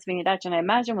things with Pennsylvania Dutch, and I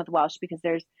imagine with Welsh because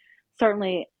there's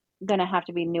certainly going to have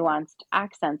to be nuanced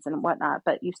accents and whatnot.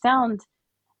 But you sound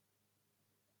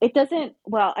it doesn't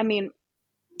well. I mean,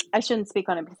 I shouldn't speak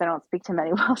on it because I don't speak to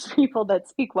many Welsh people that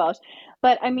speak Welsh.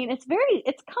 But I mean, it's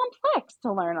complex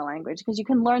to learn a language because you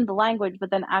can learn the language, but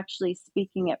then actually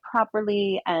speaking it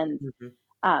properly and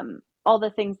Mhm. all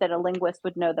the things that a linguist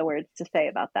would know the words to say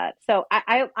about that. So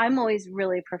I'm always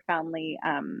really profoundly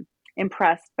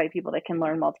impressed by people that can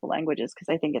learn multiple languages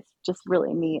because I think it's just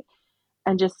really neat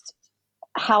and just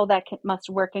how must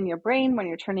work in your brain when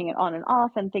you're turning it on and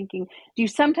off and thinking. Do you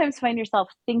sometimes find yourself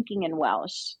thinking in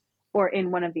Welsh or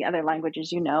in one of the other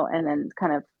languages, and then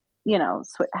kind of,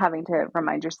 having to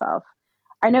remind yourself.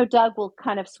 I know Doug will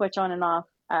kind of switch on and off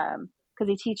because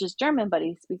he teaches German, but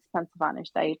he speaks Pennsylvanisch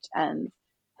Deutsch, and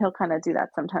he'll kind of do that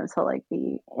sometimes. He'll like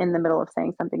be in the middle of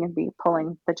saying something and be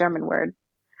pulling the German word.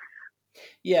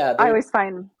 Yeah, I there's always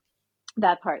find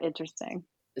that part interesting.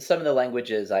 some of the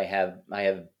languages I have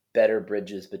better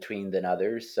bridges between than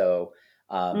others. So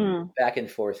Mm. back and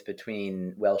forth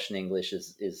between Welsh and English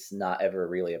is not ever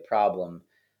really a problem.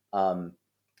 Um,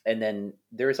 and then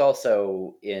there's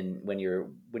also in when you're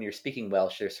speaking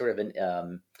Welsh, there's sort of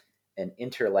an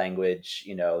interlanguage.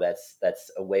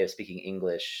 That's a way of speaking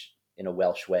English in a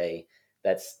Welsh way.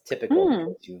 That's typical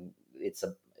Mm. because it's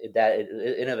a that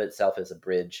in of itself is a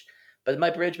bridge. But my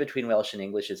bridge between Welsh and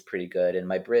English is pretty good, and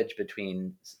my bridge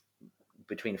between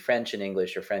French and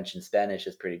English or French and Spanish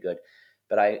is pretty good.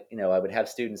 But I would have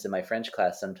students in my French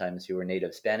class sometimes who were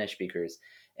native Spanish speakers,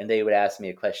 and they would ask me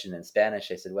a question in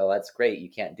Spanish. I said, "Well, that's great. You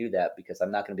can't do that because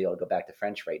I'm not going to be able to go back to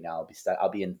French right now. I'll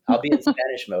be in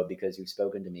Spanish mode because you've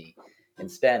spoken to me in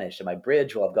Spanish, and my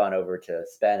bridge will have gone over to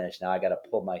Spanish. Now I got to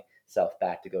pull myself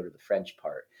back to go to the French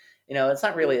part. It's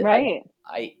not really Right.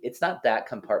 it's not that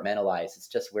compartmentalized. It's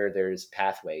just where there's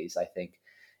pathways, I think,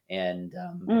 and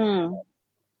Mm.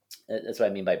 that's what I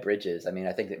mean by bridges. I mean,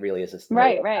 I think it really is just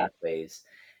Right. neural Right. pathways.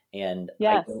 And I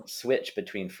Yes. don't switch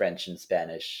between French and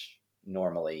Spanish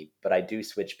normally, but I do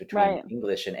switch between Right.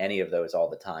 English and any of those all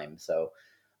the time. So,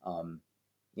 um,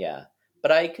 yeah.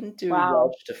 But I can do Wow.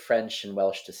 Welsh to French and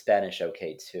Welsh to Spanish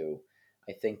okay too.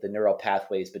 I think the neural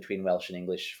pathways between Welsh and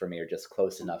English for me are just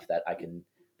close enough that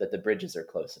the bridges are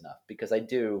close enough because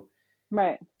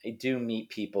Right. I do meet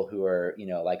people who are,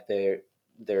 like they're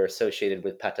associated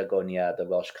with Patagonia, the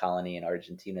Welsh colony in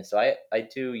Argentina. So I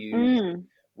do use Mm.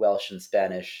 Welsh and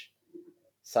Spanish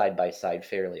side by side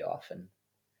fairly often.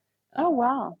 Oh, Uh,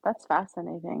 wow. That's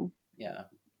fascinating. yeah.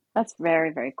 That's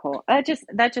very, very cool. That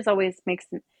just always makes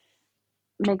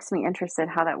me interested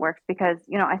how that works because,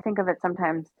 I think of it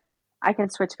sometimes I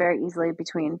can switch very easily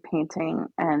between painting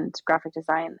and graphic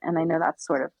design, and I know that's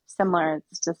sort of similar.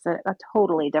 It's just a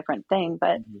totally different thing,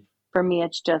 but Mhm. for me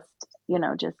it's just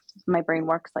my brain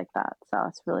works like that. So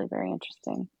it's really very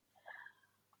interesting.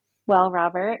 Well,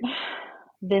 Robert,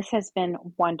 this has been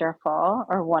wonderful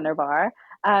or wunderbar.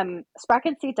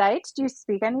 Sprachen Sie Deutsch? Do you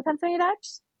speak any Pennsylvania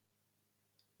Dutch?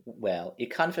 Well, ich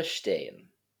kann verstehen.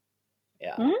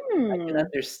 Yeah. I can Mm.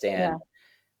 understand. Yeah.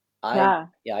 I Yeah.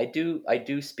 Yeah, I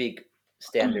do speak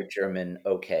standard German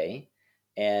okay,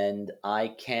 and I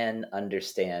can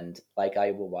understand. Like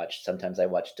sometimes I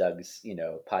watch Doug's,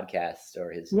 podcast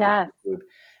or his Yes. YouTube,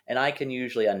 and I can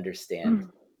usually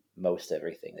understand most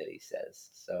everything that he says.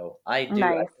 So I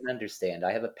Nice. can understand.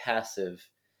 I have a passive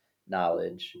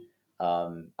knowledge.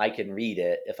 I can read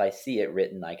it. If I see it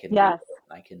written, I can read Yes.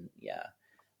 it. Yeah.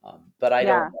 But I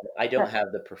don't Yeah. I don't That,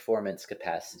 have the performance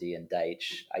capacity in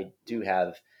Deutsch. I do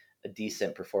have a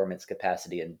decent performance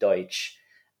capacity in Deutsch.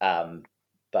 Um,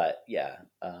 but yeah.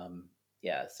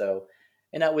 So,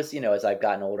 and that was, as I've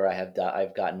gotten older,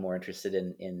 I've gotten more interested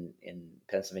in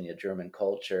Pennsylvania German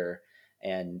culture,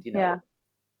 and yeah.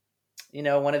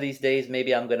 one of these days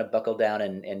maybe I'm going to buckle down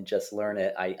and just learn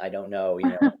it. I don't know,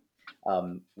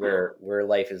 where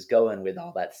life is going with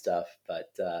all that stuff, but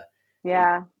it,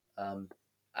 Yeah. um,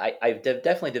 I've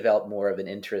definitely developed more of an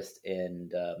interest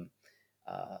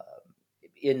uh,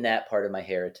 in that part of my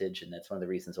heritage, and that's one of the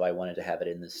reasons why I wanted to have it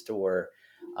in the store.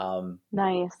 Um,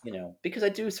 Nice. because I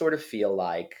do sort of feel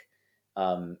like,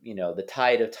 the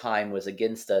tide of time was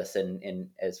against us, and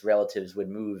as relatives would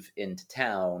move into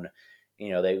town,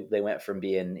 they went from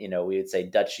being, we would say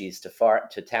duchies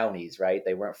to townies, right?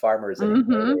 They weren't farmers anymore;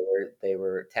 Mm-hmm. they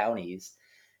were townies.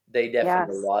 They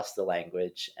definitely Yes. lost the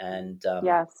language,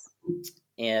 Yes.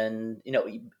 and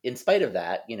in spite of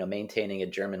that, maintaining a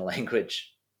German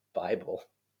language Bible,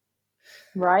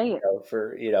 Right.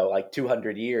 for like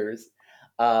 200 years.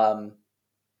 Um,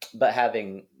 but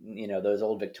having those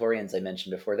old Victorians I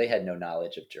mentioned before, they had no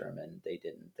knowledge of German. They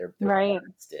didn't. Their Right.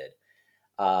 parents did.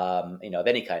 Of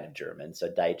any kind of German, so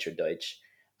Deutsch or Deutsch.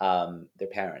 Their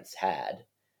parents had.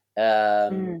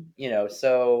 Mm.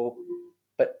 So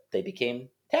but they became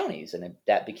townies, and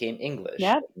that became English,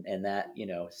 Yep. and that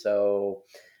so.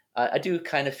 I do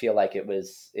kind of feel like it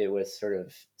was sort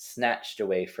of snatched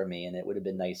away from me, and it would have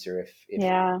been nicer if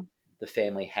Yeah. the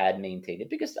family had maintained it,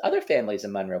 because other families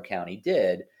in Monroe County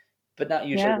did, but not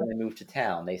usually Yeah. when they moved to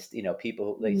town.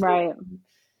 People, they stayed Right.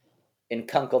 in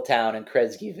Kunkletown and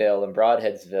Kresgeville and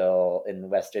Broadheadsville in the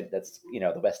western. That's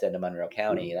the west end of Monroe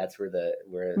County. That's where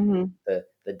Mm-hmm. the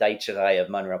Deitcherei of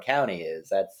Monroe County is.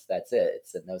 That's it.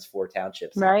 It's in those four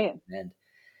townships. Right. And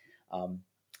um,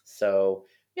 so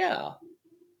Yeah.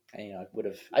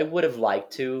 I would have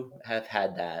liked to have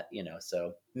had that,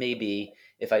 so maybe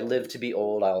if I live to be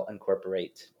old, I'll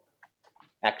incorporate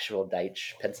actual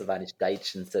Deutsch, Pennsylvania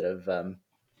Deutsch instead of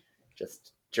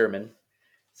just German.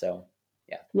 So,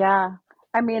 yeah. Yeah.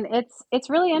 I mean, it's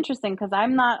really interesting because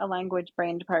I'm not a language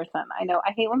brained person. I know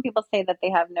I hate when people say that they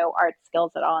have no art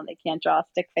skills at all and they can't draw a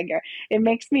stick figure. It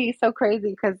makes me so crazy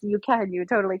because you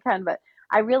totally can, but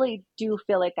I really do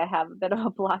feel like I have a bit of a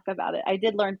block about it. I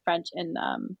did learn French in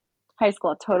high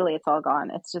school. Totally, it's all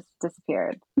gone. It's just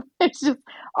disappeared. It's just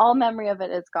all memory of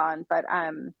it is gone. But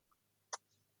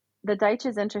the Deutsch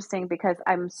is interesting because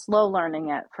I'm slow learning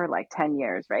it for like 10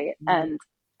 years, right? Mhm. And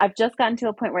I've just gotten to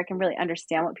a point where I can really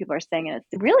understand what people are saying. And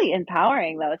it's really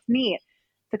empowering, though. It's neat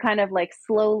to kind of like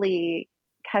slowly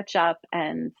catch up.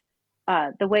 And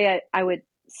the way I would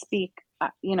speak,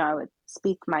 I would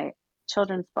speak my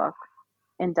children's book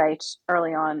in Deutsch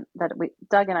early on that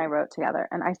Doug and I wrote together,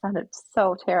 and I sounded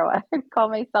so terrible. I would call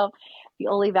myself the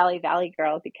Oli Valley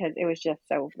girl because it was just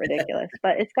so ridiculous.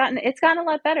 But it's gotten a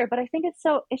lot better. But I think it's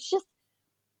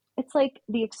like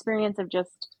the experience of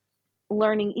just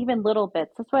learning even little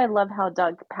bits. That's why I love how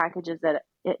Doug packages it.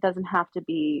 It doesn't have to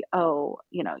be, oh,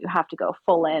 you have to go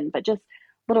full in, but just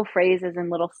little phrases and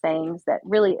little sayings that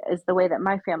really is the way that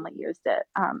my family used it.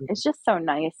 It's just so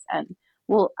nice and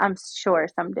will, I'm sure,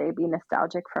 someday be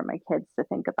nostalgic for my kids to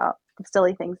think about the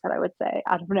silly things that I would say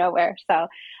out of nowhere. So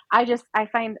I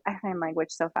find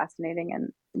language so fascinating,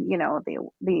 and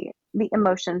the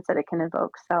emotions that it can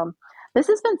evoke. So this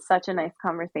has been such a nice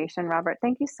conversation, Robert.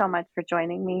 Thank you so much for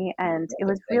joining me, and it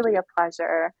was Thank really you. a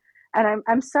pleasure. And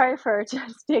I'm sorry for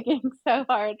just digging so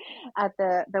hard at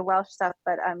the Welsh stuff,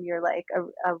 but you're like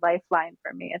a lifeline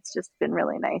for me. It's just been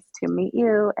really nice to meet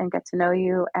you and get to know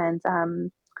you, and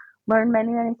learn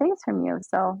many many things from you.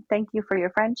 So thank you for your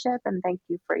friendship, and thank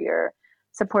you for your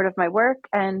support of my work.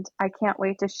 And I can't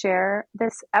wait to share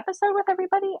this episode with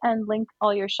everybody and link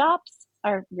all your shops,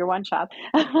 or your one shop,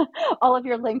 all of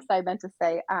your links, I meant to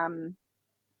say,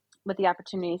 with the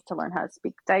opportunities to learn how to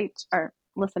speak Dutch, or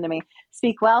listen to me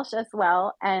speak Welsh as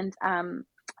well. And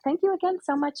thank you again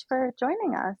so much for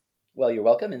joining us. Well, you're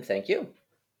welcome, and thank you.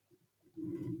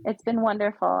 It's been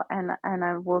wonderful, and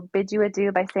I will bid you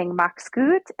adieu by saying Max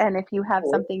Gut. And if you have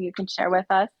something you can share with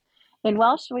us in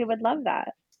Welsh, we would love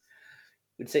that.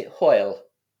 We'd say Hoyle.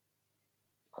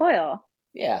 Hoyle.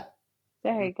 Yeah.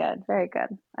 Very good. Very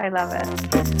good. I love it.